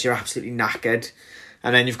kilometres, you're absolutely knackered,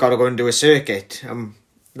 and then you've got to go and do a circuit.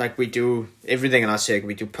 Like we do everything in our circuit.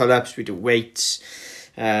 We do pull-ups, we do weights,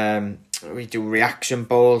 we do reaction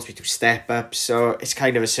balls, we do step-ups. So it's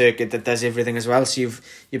kind of a circuit that does everything as well. So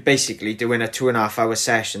you're basically doing a 2.5 hour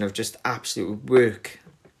session of just absolute work.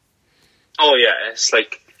 Oh yeah, it's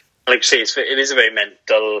like you say, it is a very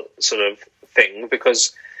mental sort of thing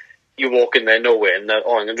because you walk in there knowing that,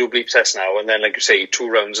 oh, I'm going to do a bleep test now, and then, like you say, 2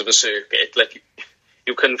 rounds of a circuit, like,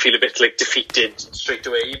 you can feel a bit, like, defeated straight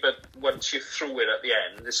away, but once you're through it at the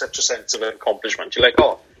end, there's such a sense of accomplishment. You're like,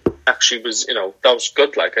 oh, actually was, you know, that was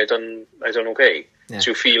good, like, I done okay. Yeah.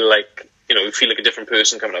 So you feel like, you know, you feel like a different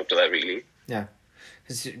person coming out of that, really. Yeah.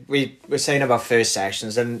 Because we were saying about first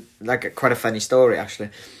sessions, and, like, quite a funny story, actually.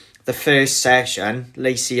 The first session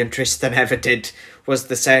Lacey and Tristan ever did was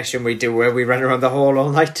the session we do where we run around the hall all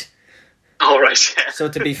night. Oh, right, yeah. So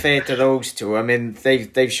to be fair to those two, I mean,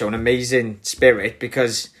 they've shown amazing spirit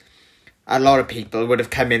because a lot of people would have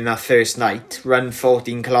come in that first night, run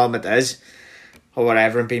 14 kilometres or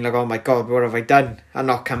whatever and been like, oh my God, what have I done? And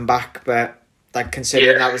not come back. But like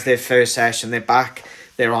considering that was their first session, they're back,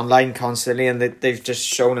 they're online constantly and they've just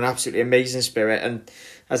shown an absolutely amazing spirit. And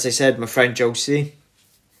as I said, my friend Josie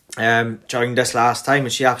joined us last time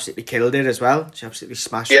and she absolutely killed it as well. She absolutely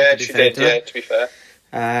smashed it. Yeah, she did, to be fair.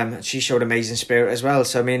 She showed amazing spirit as well.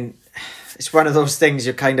 So, I mean, it's one of those things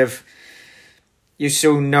you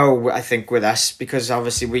soon know, I think, with us, because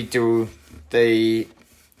obviously we do the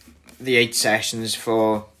 8 sessions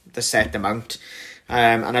for the set amount.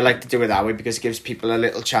 And I like to do it that way because it gives people a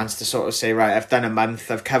little chance to sort of say, right, I've done a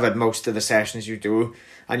month, I've covered most of the sessions you do,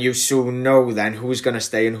 and you soon know then who's going to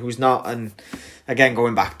stay and who's not. And again,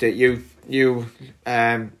 going back to it, you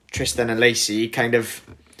Tristan and Lacey kind of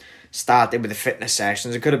started with the fitness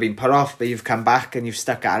sessions. It could have been put off, but you've come back and you've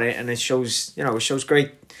stuck at it, and it shows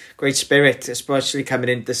great spirit, especially coming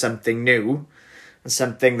into something new and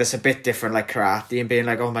something that's a bit different like karate and being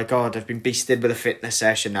like, oh my God, I've been beasted with a fitness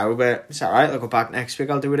session now, but it's alright, I'll go back next week,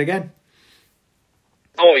 I'll do it again.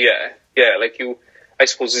 Oh yeah, like I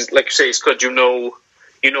suppose it's, like you say, it's good, you know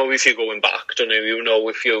if you're going back, don't you know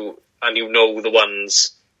if you know the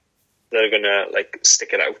ones that are gonna like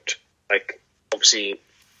stick it out, like obviously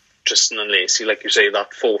Tristan and Lacey, like you say,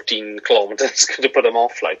 that 14 kilometres could have put them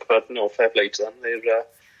off, like, but no, fair play to them.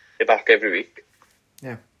 They're back every week.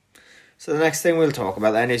 Yeah. So the next thing we'll talk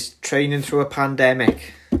about then is training through a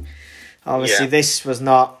pandemic. Obviously, this was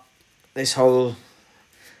not, this whole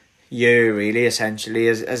year really, essentially,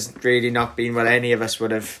 has really not been what any of us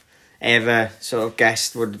would have ever sort of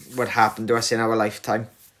guessed would happen to us in our lifetime.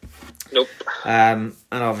 Nope. And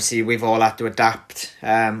obviously we've all had to adapt.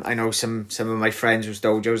 I know some of my friends whose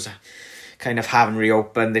dojos kind of haven't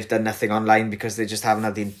reopened. They've done nothing online because they just haven't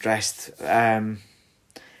had the interest. And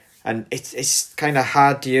it's kind of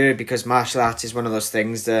hard to hear, because martial arts is one of those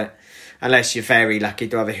things that, unless you're very lucky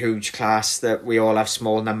to have a huge class, that we all have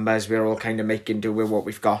small numbers, we're all kind of making do with what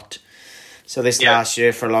we've got. So this last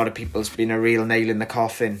year for a lot of people has been a real nail in the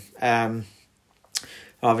coffin.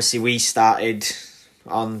 Obviously we started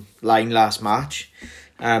online last March,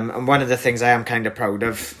 and one of the things I am kind of proud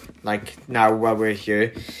of, like now while we're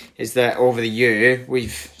here, is that over the year,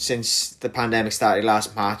 since the pandemic started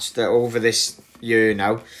last March, that over this year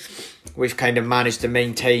now, we've kind of managed to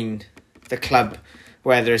maintain the club,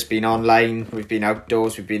 whether it's been online, we've been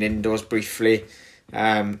outdoors, we've been indoors briefly.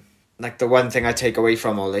 Like the one thing I take away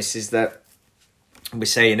from all this is that we were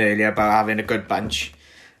saying earlier about having a good bunch,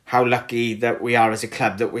 how lucky that we are as a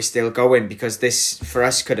club that we're still going, because this for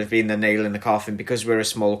us could have been the nail in the coffin, because we're a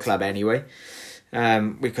small club anyway.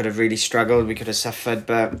 We could have really struggled, we could have suffered,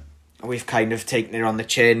 but we've kind of taken it on the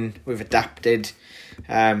chin, we've adapted.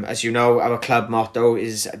 As you know, our club motto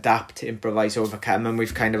is adapt, improvise, overcome, and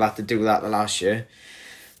we've kind of had to do that the last year.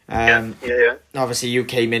 Obviously you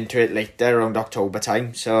came into it later, around October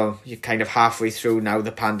time, so you're kind of halfway through now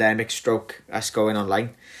the pandemic stroke us going online.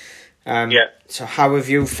 So how have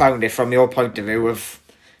you found it from your point of view of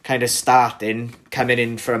kind of coming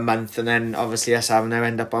in for a month, and then obviously us having to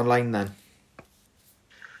end up online then?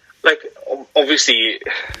 Like, obviously,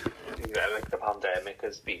 like the pandemic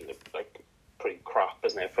has been like pretty crap,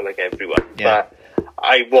 isn't it, for like everyone? Yeah. But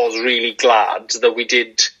I was really glad that we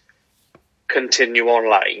did continue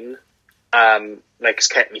online. Like, it's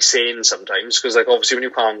kept me sane sometimes, because like obviously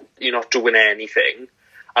when you're not doing anything,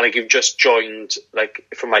 and like you've just joined, like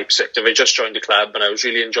from my perspective, I just joined a club and I was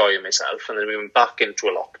really enjoying myself, and then we went back into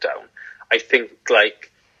a lockdown. I think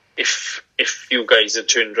like if you guys had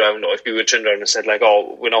turned around, or if you had turned around and said like,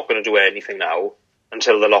 oh, we're not going to do anything now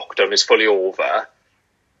until the lockdown is fully over,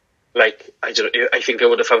 like I think I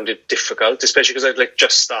would have found it difficult, especially because I'd like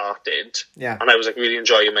just started, and I was like really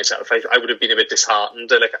enjoying myself. I would have been a bit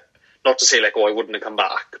disheartened, like, not to say like, oh, I wouldn't have come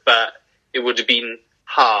back, but it would have been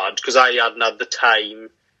hard because I hadn't had the time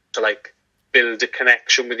to like build a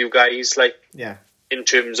connection with you guys, like in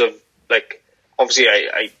terms of like, obviously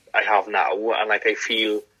I have now, and like I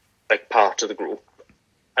feel like part of the group,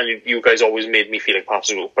 and you guys always made me feel like part of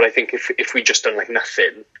the group. But I think if we just done like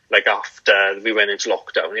nothing, like after we went into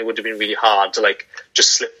lockdown, it would have been really hard to like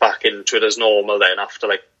just slip back into it as normal then, after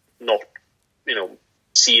like not,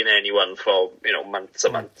 seeing anyone for months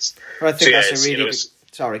and months. Well, I think that's a really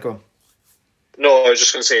sorry, go on. No, I was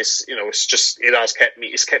just going to say,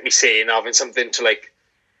 it's kept me sane, having something to like,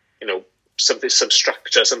 some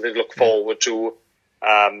structure, something to look forward to.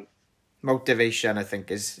 Motivation, I think,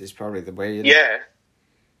 is probably the way. Yeah.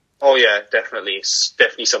 Oh yeah, definitely. It's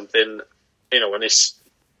definitely something, and it's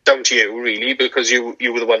down to you really, because you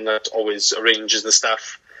were the one that always arranges the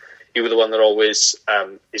stuff. You were the one that always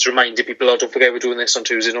is reminding people, oh, don't forget we're doing this on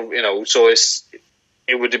Tuesday. So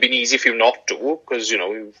it would have been easy if you not to, because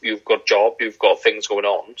you've got job, you've got things going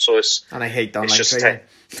on. So and I hate online training.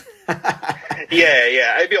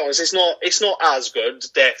 Yeah. I'll be honest, it's not as good.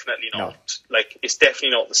 Definitely not. No. Like, it's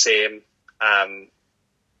definitely not the same.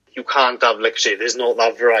 You can't have, like, say, there's not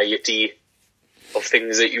that variety of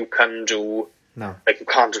things that you can do. No. Like, you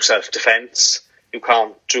can't do self-defense. You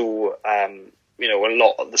can't do, a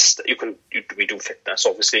lot of the we do fitness,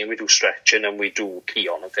 obviously, and we do stretching, and we do key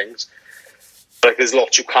on and things. Like, there's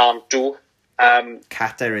lots you can't do.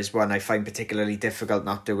 Kata is one I find particularly difficult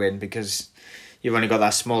not doing, because you've only got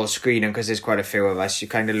that small screen, and because there's quite a few of us, you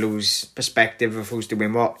kind of lose perspective of who's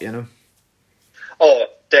doing what, Oh,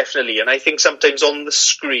 definitely. And I think sometimes on the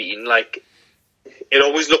screen, like, it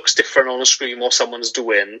always looks different on a screen what someone's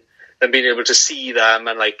doing than being able to see them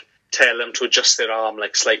and, like, tell them to adjust their arm,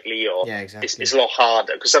 like, slightly. Or exactly. It's a lot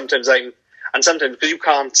harder, because sometimes because you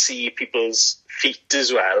can't see people's feet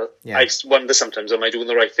as well, I wonder sometimes, am I doing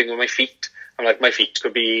the right thing with my feet? I'm like, my feet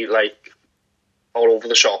could be like all over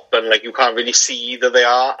the shop, and like you can't really see that they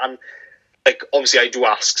are. And like, obviously I do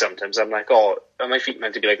ask sometimes, I'm like, oh, are my feet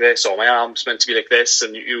meant to be like this, or my arms meant to be like this?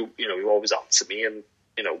 And you always answer me, and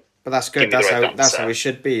but that's good. That's how it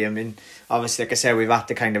should be. I mean, obviously, like I said, we've had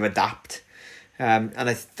to kind of adapt. And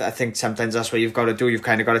I think sometimes that's what you've got to do. You've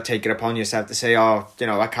kind of got to take it upon yourself to say, oh,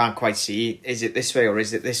 I can't quite see. Is it this way or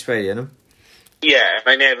is it this way, Yeah,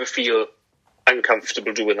 I never feel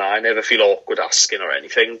uncomfortable doing that. I never feel awkward asking or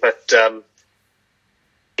anything. But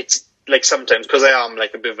it's like sometimes, because I am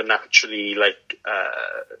like a bit of a naturally like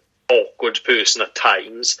awkward person at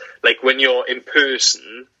times. Like when you're in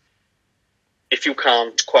person, if you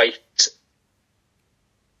can't quite...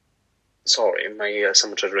 Sorry,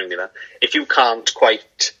 someone tried to ring me there. If you can't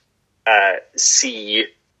quite see,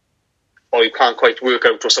 or you can't quite work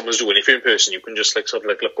out what someone's doing, if you're in person, you can just like sort of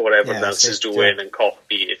like look at what everyone else is doing and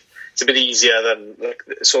copy. It's a bit easier than like.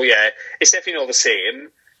 So yeah, it's definitely not the same.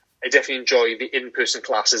 I definitely enjoy the in-person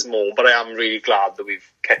classes more, but I am really glad that we've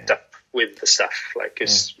kept up with the stuff. Like,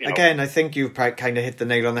 it's, you know. Again, I think you've kind of hit the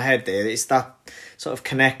nail on the head there. It's that sort of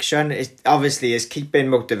connection. It obviously is keeping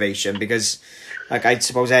motivation, because like I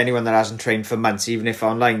suppose anyone that hasn't trained for months, even if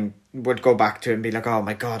online, would go back to it and be like, oh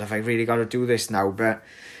my God, have I really got to do this now? But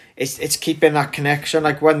it's keeping that connection.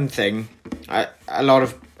 Like one thing a lot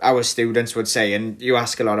of our students would say, and you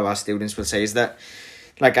ask a lot of our students will say, is that,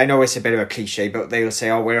 like, I know it's a bit of a cliche, but they'll say,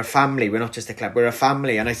 oh, we're a family, we're not just a club, we're a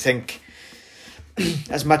family. And I think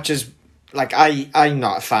as much as, like, I'm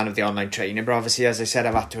not a fan of the online training, but obviously, as I said,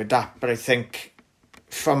 I've had to adapt. But I think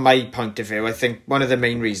from my point of view, I think one of the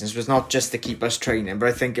main reasons was not just to keep us training, but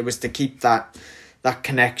I think it was to keep that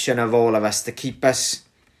connection of all of us, to keep us,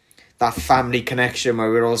 that family connection where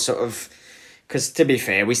we're all sort of, because to be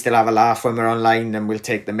fair, we still have a laugh when we're online and we'll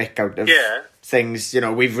take the mick out of things. You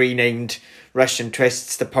know, we've renamed Russian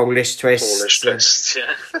twists to Polish twists. Polish twists,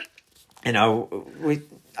 yeah. You know,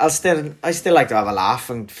 I still like to have a laugh,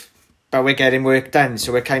 but we're getting work done,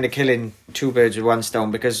 so we're kind of killing two birds with one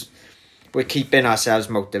stone, because we're keeping ourselves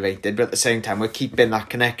motivated, but at the same time we're keeping that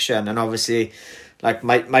connection. And obviously, like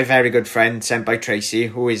my very good friend sent by Tracy,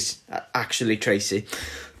 who is actually Tracy,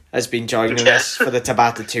 has been joining us for the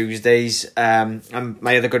Tabata Tuesdays, and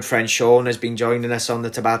my other good friend Sean has been joining us on the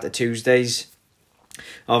Tabata Tuesdays.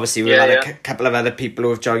 Obviously we've had a couple of other people who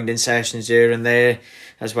have joined in sessions here and there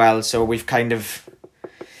as well, so we've kind of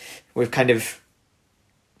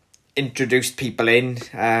introduced people in,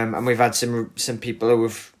 and we've had some people who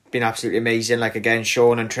have been absolutely amazing. Like again,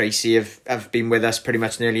 Sean and Tracy have been with us pretty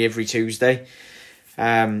much nearly every Tuesday.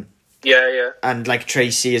 And like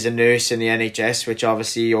Tracy is a nurse in the NHS, which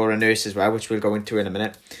obviously you're a nurse as well, which we'll go into in a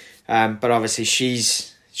minute. But obviously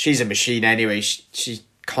she's a machine anyway. She's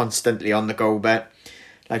constantly on the go, but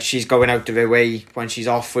like she's going out of her way when she's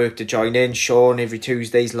off work to join in. Sean every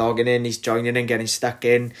Tuesday's logging in, he's joining in, getting stuck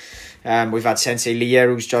in. We've had Sensei Leah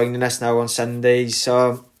who's joining us now on Sundays.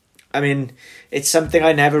 So I mean, it's something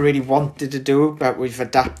I never really wanted to do, but we've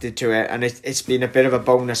adapted to it, and it's been a bit of a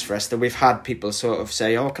bonus for us that we've had people sort of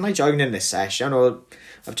say, oh, can I join in this session? Or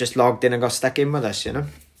I've just logged in and got stuck in with us, you know?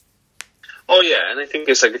 Oh, yeah, and I think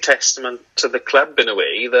it's like a testament to the club in a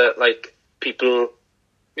way that, like, people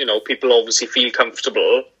obviously feel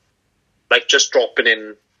comfortable, like, just dropping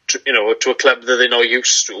in, to a club that they're not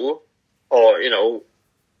used to, or,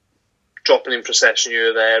 dropping in for a session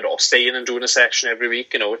here or there, or staying and doing a session every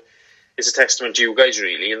week, It's a testament to you guys,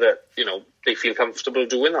 really, that, they feel comfortable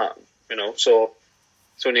doing that, so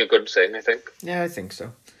it's only a good thing, I think. Yeah, I think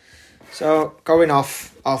so. So, going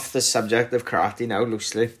off the subject of karate now,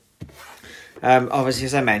 loosely, obviously,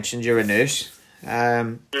 as I mentioned, you're a nurse.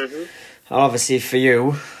 Obviously, for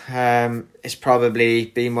you, it's probably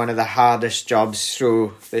been one of the hardest jobs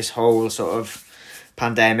through this whole sort of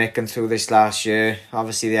pandemic and through this last year.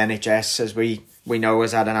 Obviously, the NHS, as we know,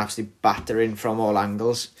 has had an absolute battering from all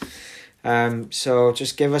angles. So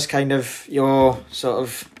just give us kind of your sort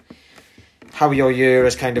of how your year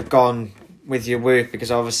has kind of gone with your work,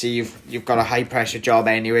 because obviously you've got a high pressure job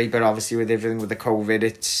anyway, but obviously with everything with the COVID,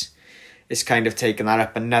 it's kind of taken that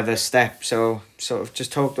up another step. So sort of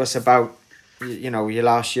just talk to us about your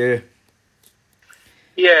last year.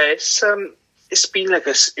 Yeah, it's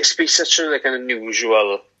been such an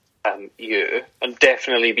unusual year, and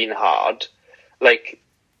definitely been hard. Like,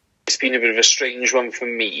 it's been a bit of a strange one for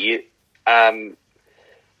me.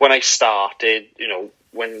 When I started,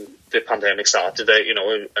 when the pandemic started,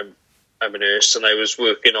 I'm a nurse, and I was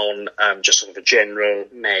working on just sort of a general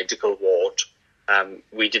medical ward.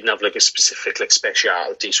 We didn't have like a specific like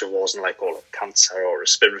speciality, so it wasn't like all like cancer or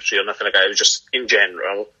respiratory or nothing like that. It was just in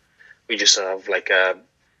general. We just have like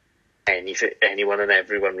anyone and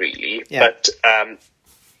everyone really. Yeah. But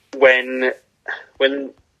when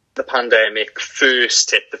the pandemic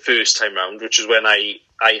first hit the first time round, which is when I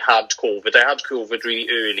had COVID. I had COVID really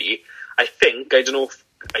early. I think, I don't know if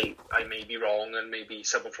I may be wrong, and maybe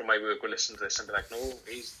someone from my work will listen to this and be like,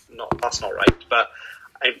 no, that's not right. But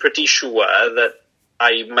I'm pretty sure that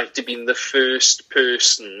I might have been the first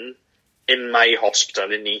person in my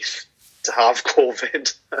hospital in Neath to have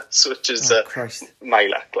COVID, which is my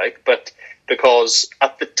luck. Like, but because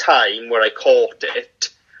at the time where I caught it,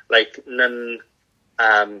 like none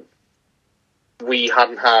we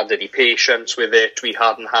hadn't had any patients with it. We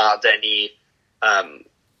hadn't had any,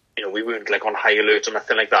 we weren't like on high alert or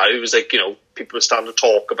nothing like that. It was like, people were starting to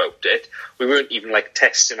talk about it. We weren't even like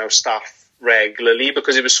testing our staff regularly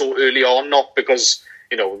because it was so early on, not because,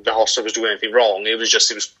 the hospital was doing anything wrong. It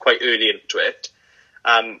was quite early into it.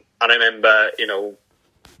 And I remember,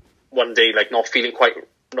 one day, like not feeling quite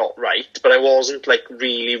not right, but I wasn't like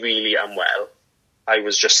really, really unwell. I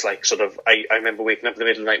was just like I remember waking up in the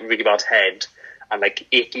middle of the night with really bad head and like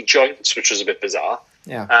achy joints, which was a bit bizarre.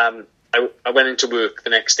 Yeah. I went into work the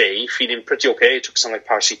next day feeling pretty okay. I took some like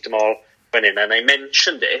paracetamol, went in and I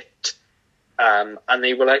mentioned it. And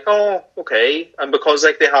they were like, oh, okay. And because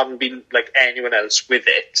like they hadn't been like anyone else with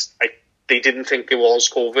it, they didn't think it was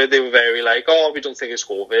COVID. They were very like, oh, we don't think it's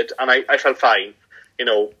COVID. And I felt fine,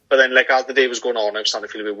 But then like as the day was going on, I was starting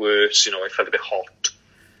to feel a bit worse. I felt a bit hot.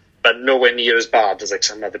 But nowhere near as bad as like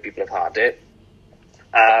some other people have had it.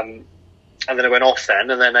 And then I went off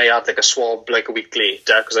then, and then I had like a swab like a week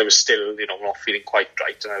later because I was still, not feeling quite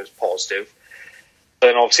right, and I was positive. But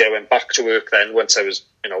then obviously I went back to work then once I was,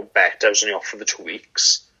 better. I was only off for the 2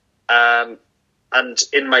 weeks. And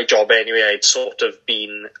in my job anyway, I'd sort of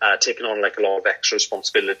been taking on like a lot of extra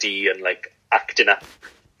responsibility and like acting up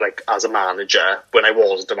like as a manager when I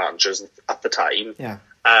wasn't a manager at the time. Yeah.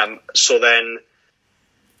 So then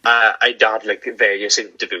I'd had like various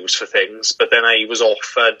interviews for things, but then I was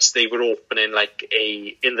offered, they were opening like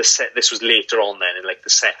this was later on then in like the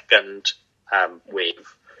second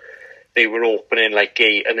wave. They were opening like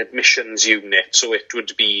an admissions unit, so it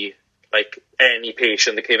would be like any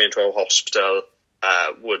patient that came into our hospital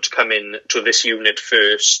would come in to this unit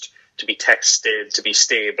first to be tested, to be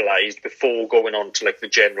stabilised before going on to like the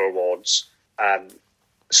general wards,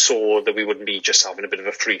 so that we wouldn't be just having a bit of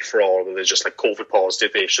a free-for-all where there's just like COVID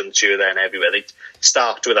positive patients here, there and everywhere. They'd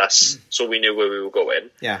start with us so we knew where we were going.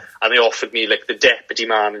 Yeah. And they offered me like the deputy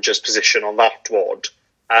manager's position on that ward.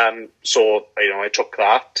 So, I took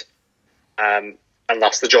that. And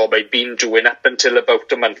that's the job I'd been doing up until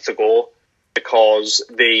about a month ago because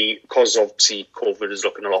obviously COVID is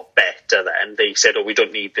looking a lot better then. They said, oh, we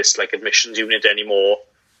don't need this like admissions unit anymore.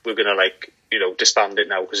 We're going to like, disband it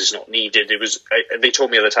now because it's not needed. They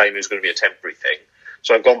told me at the time it was going to be a temporary thing.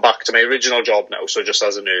 So I've gone back to my original job now. So just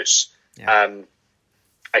as a nurse,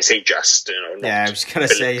 I say just, not I was going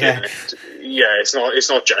to say, yeah. Yeah, it's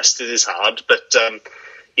not just, it is hard, but,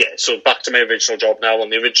 so back to my original job now on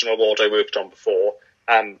the original ward I worked on before.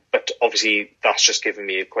 But obviously that's just given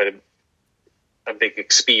me quite a big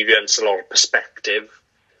experience, a lot of perspective,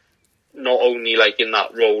 not only like in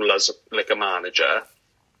that role as like a manager,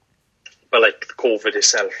 but like COVID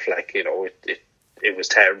itself, like, it was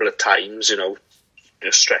terrible at times,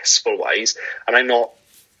 just stressful wise. And I'm not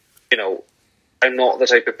the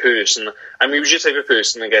type of person, I'm usually the type of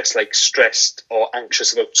person, I guess, like stressed or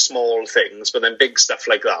anxious about small things, but then big stuff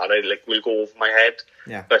like that, I like will go over my head.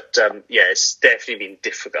 Yeah. But it's definitely been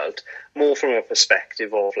difficult. More from a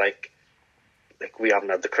perspective of like we haven't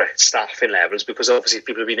had the correct staffing levels because obviously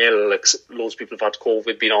people have been ill, like loads of people have had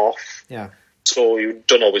COVID, been off. Yeah. So you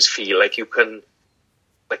don't always feel like you can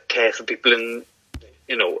like care for people in,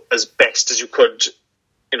 as best as you could,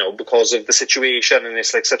 because of the situation, and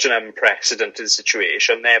it's like such an unprecedented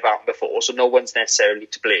situation, never happened before, so no one's necessarily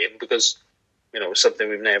to blame because, something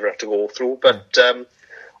we've never had to go through, but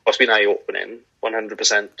it's been eye-opening,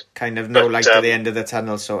 100%. Kind of no light at the end of the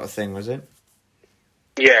tunnel sort of thing, was it?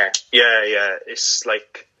 Yeah, it's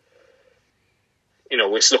like,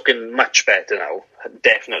 it's looking much better now,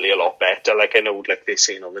 definitely a lot better, like I know, like they're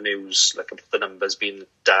saying on the news, like the numbers being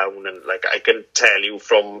down, and like I can tell you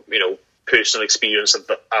from, personal experience of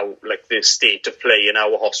how like the state of play in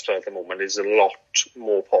our hospital at the moment is a lot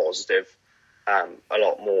more positive, a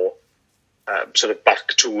lot more sort of back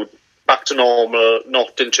to normal,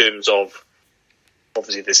 not in terms of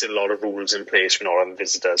obviously there's a lot of rules in place, we're not having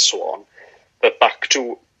visitors, so on, but back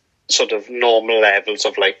to sort of normal levels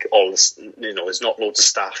of like all this, there's not loads of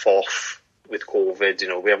staff off with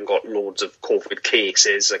COVID, we haven't got loads of COVID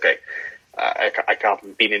cases, like I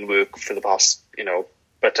haven't been in work for the past,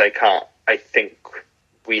 but I think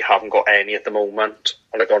we haven't got any at the moment,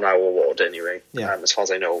 like on our ward anyway, as far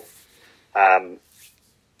as I know.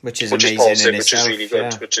 Which is amazing, positive, which is really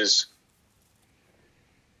good, which is,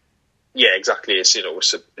 exactly. It's,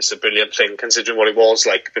 it's a brilliant thing considering what it was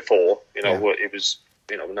like before, it was,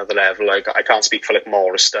 another level. Like I can't speak for like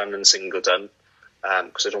Morriston and Singleton,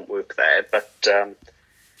 because I don't work there, but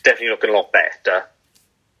definitely looking a lot better.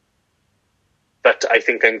 But I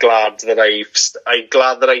think I'm glad that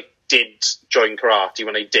I did join karate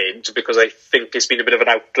when I did, because I think it's been a bit of an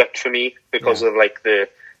outlet for me because of like the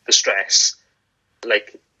stress.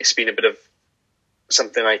 Like it's been a bit of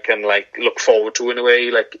something I can like look forward to in a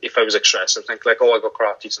way. Like if I was like stressed, I think like, oh, I got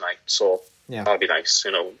karate tonight, so that'll be nice,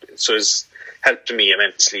 you know. So it's helped me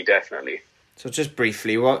immensely, definitely. So just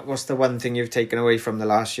briefly, what's the one thing you've taken away from the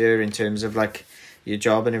last year in terms of like your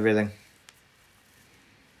job and everything?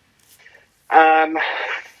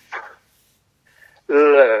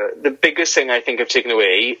 The biggest thing I think I've taken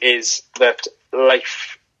away is that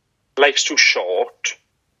life's too short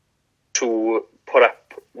to put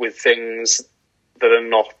up with things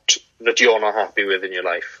that you're not happy with in your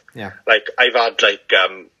life. Yeah. Like I've had like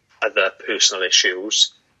other personal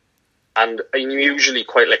issues, and I'm usually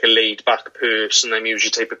quite like a laid back person. I'm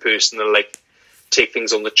usually the type of person that like take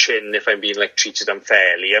things on the chin if I'm being like treated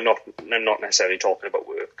unfairly. I'm not necessarily talking about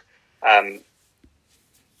work.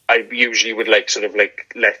 I usually would like sort of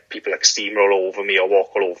like let people like steamroll over me or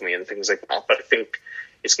walk all over me and things like that. But I think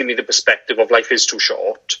it's given me the perspective of life is too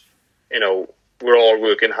short. You know, we're all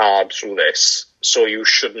working hard through this, so you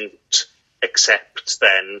shouldn't accept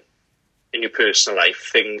then in your personal life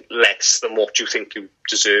thing less than what you think you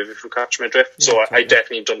deserve, if you catch my drift. Yeah, so totally. I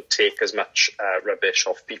definitely don't take as much rubbish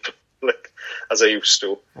off people like as I used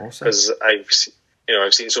to, because I've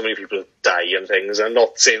seen so many people die and things. I'm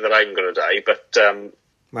not saying that I'm going to die, but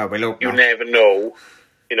you never know,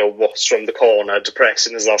 you know, what's from the corner,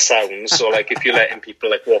 depressing as that sounds. So, like, if you're letting people,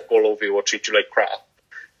 like, walk all over you or treat you like crap,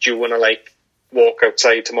 do you want to, like, walk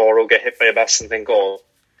outside tomorrow, get hit by a bus and think, oh,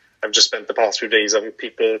 I've just spent the past few days having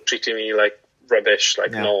people treating me like rubbish?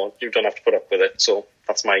 Like, no, you don't have to put up with it. So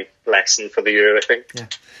that's my lesson for the year, I think. Yeah.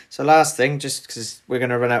 So last thing, just because we're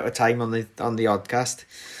going to run out of time on the oddcast.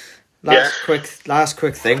 Last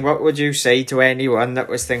quick thing. What would you say to anyone that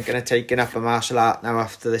was thinking of taking up a martial art now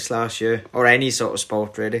after this last year, or any sort of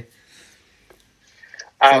sport really?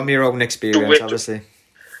 From your own experience, obviously.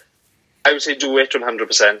 I would say do it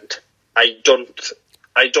 100%. I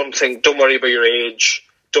don't think. Don't worry about your age.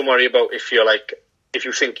 Don't worry about if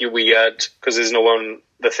you think you're weird, because there's no one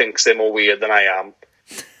that thinks they're more weird than I am.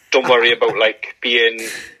 Don't worry about like being.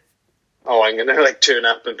 Oh, I'm gonna like turn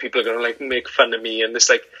up and people are gonna like make fun of me and this,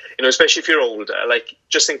 like, you know, especially if you're older, like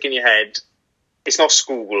just think in your head, it's not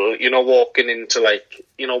school. You're not walking onto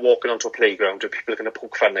a playground where people are gonna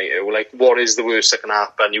poke fun at you. Like, what is the worst that can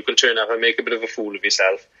happen? You can turn up and make a bit of a fool of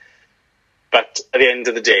yourself. But at the end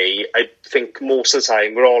of the day, I think most of the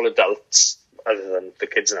time we're all adults, other than the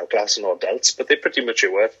kids in our class are not adults, but they're pretty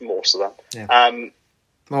mature, most of them. Yeah.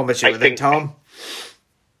 More mature than Tom.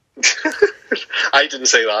 I didn't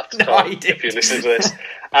say that, no, Tom, if you're listening to this.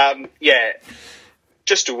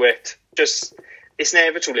 Just do it. It's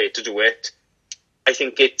never too late to do it. I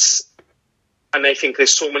think there's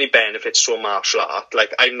so many benefits to a martial art.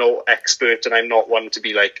 Like, I'm no expert and I'm not one to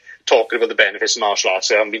be like talking about the benefits of martial arts,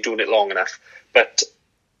 so I haven't been doing it long enough. But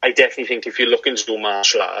I definitely think if you're looking to do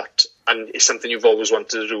martial art and it's something you've always wanted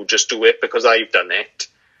to do, just do it, because I've done it.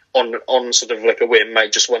 On sort of like a whim, I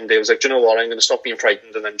just one day was like, do you know what, I'm going to stop being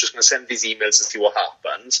frightened and I'm just going to send these emails and see what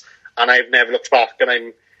happens. And I've never looked back, and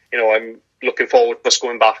I'm looking forward to us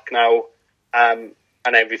going back now, and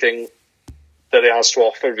everything that it has to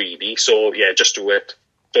offer, really. So yeah, just do it.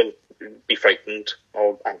 Don't be frightened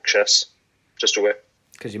or anxious. Just do it.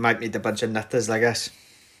 Because you might meet a bunch of nutters, I guess.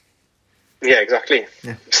 Yeah, exactly.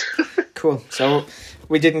 Yeah. Cool. So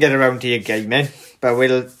we didn't get around to your gaming, but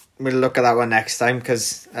we'll look at that one next time,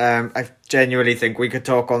 because I genuinely think we could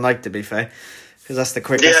talk all night, to be fair, because that's the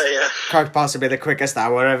quickest, quite possibly the quickest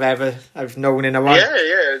hour I've known in a while.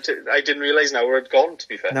 Yeah, I didn't realise an hour had gone, to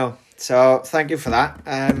be fair. No, so thank you for that.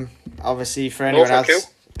 Obviously, for anyone else,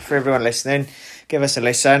 for everyone listening, give us a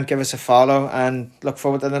listen, give us a follow, and look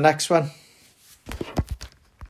forward to the next one.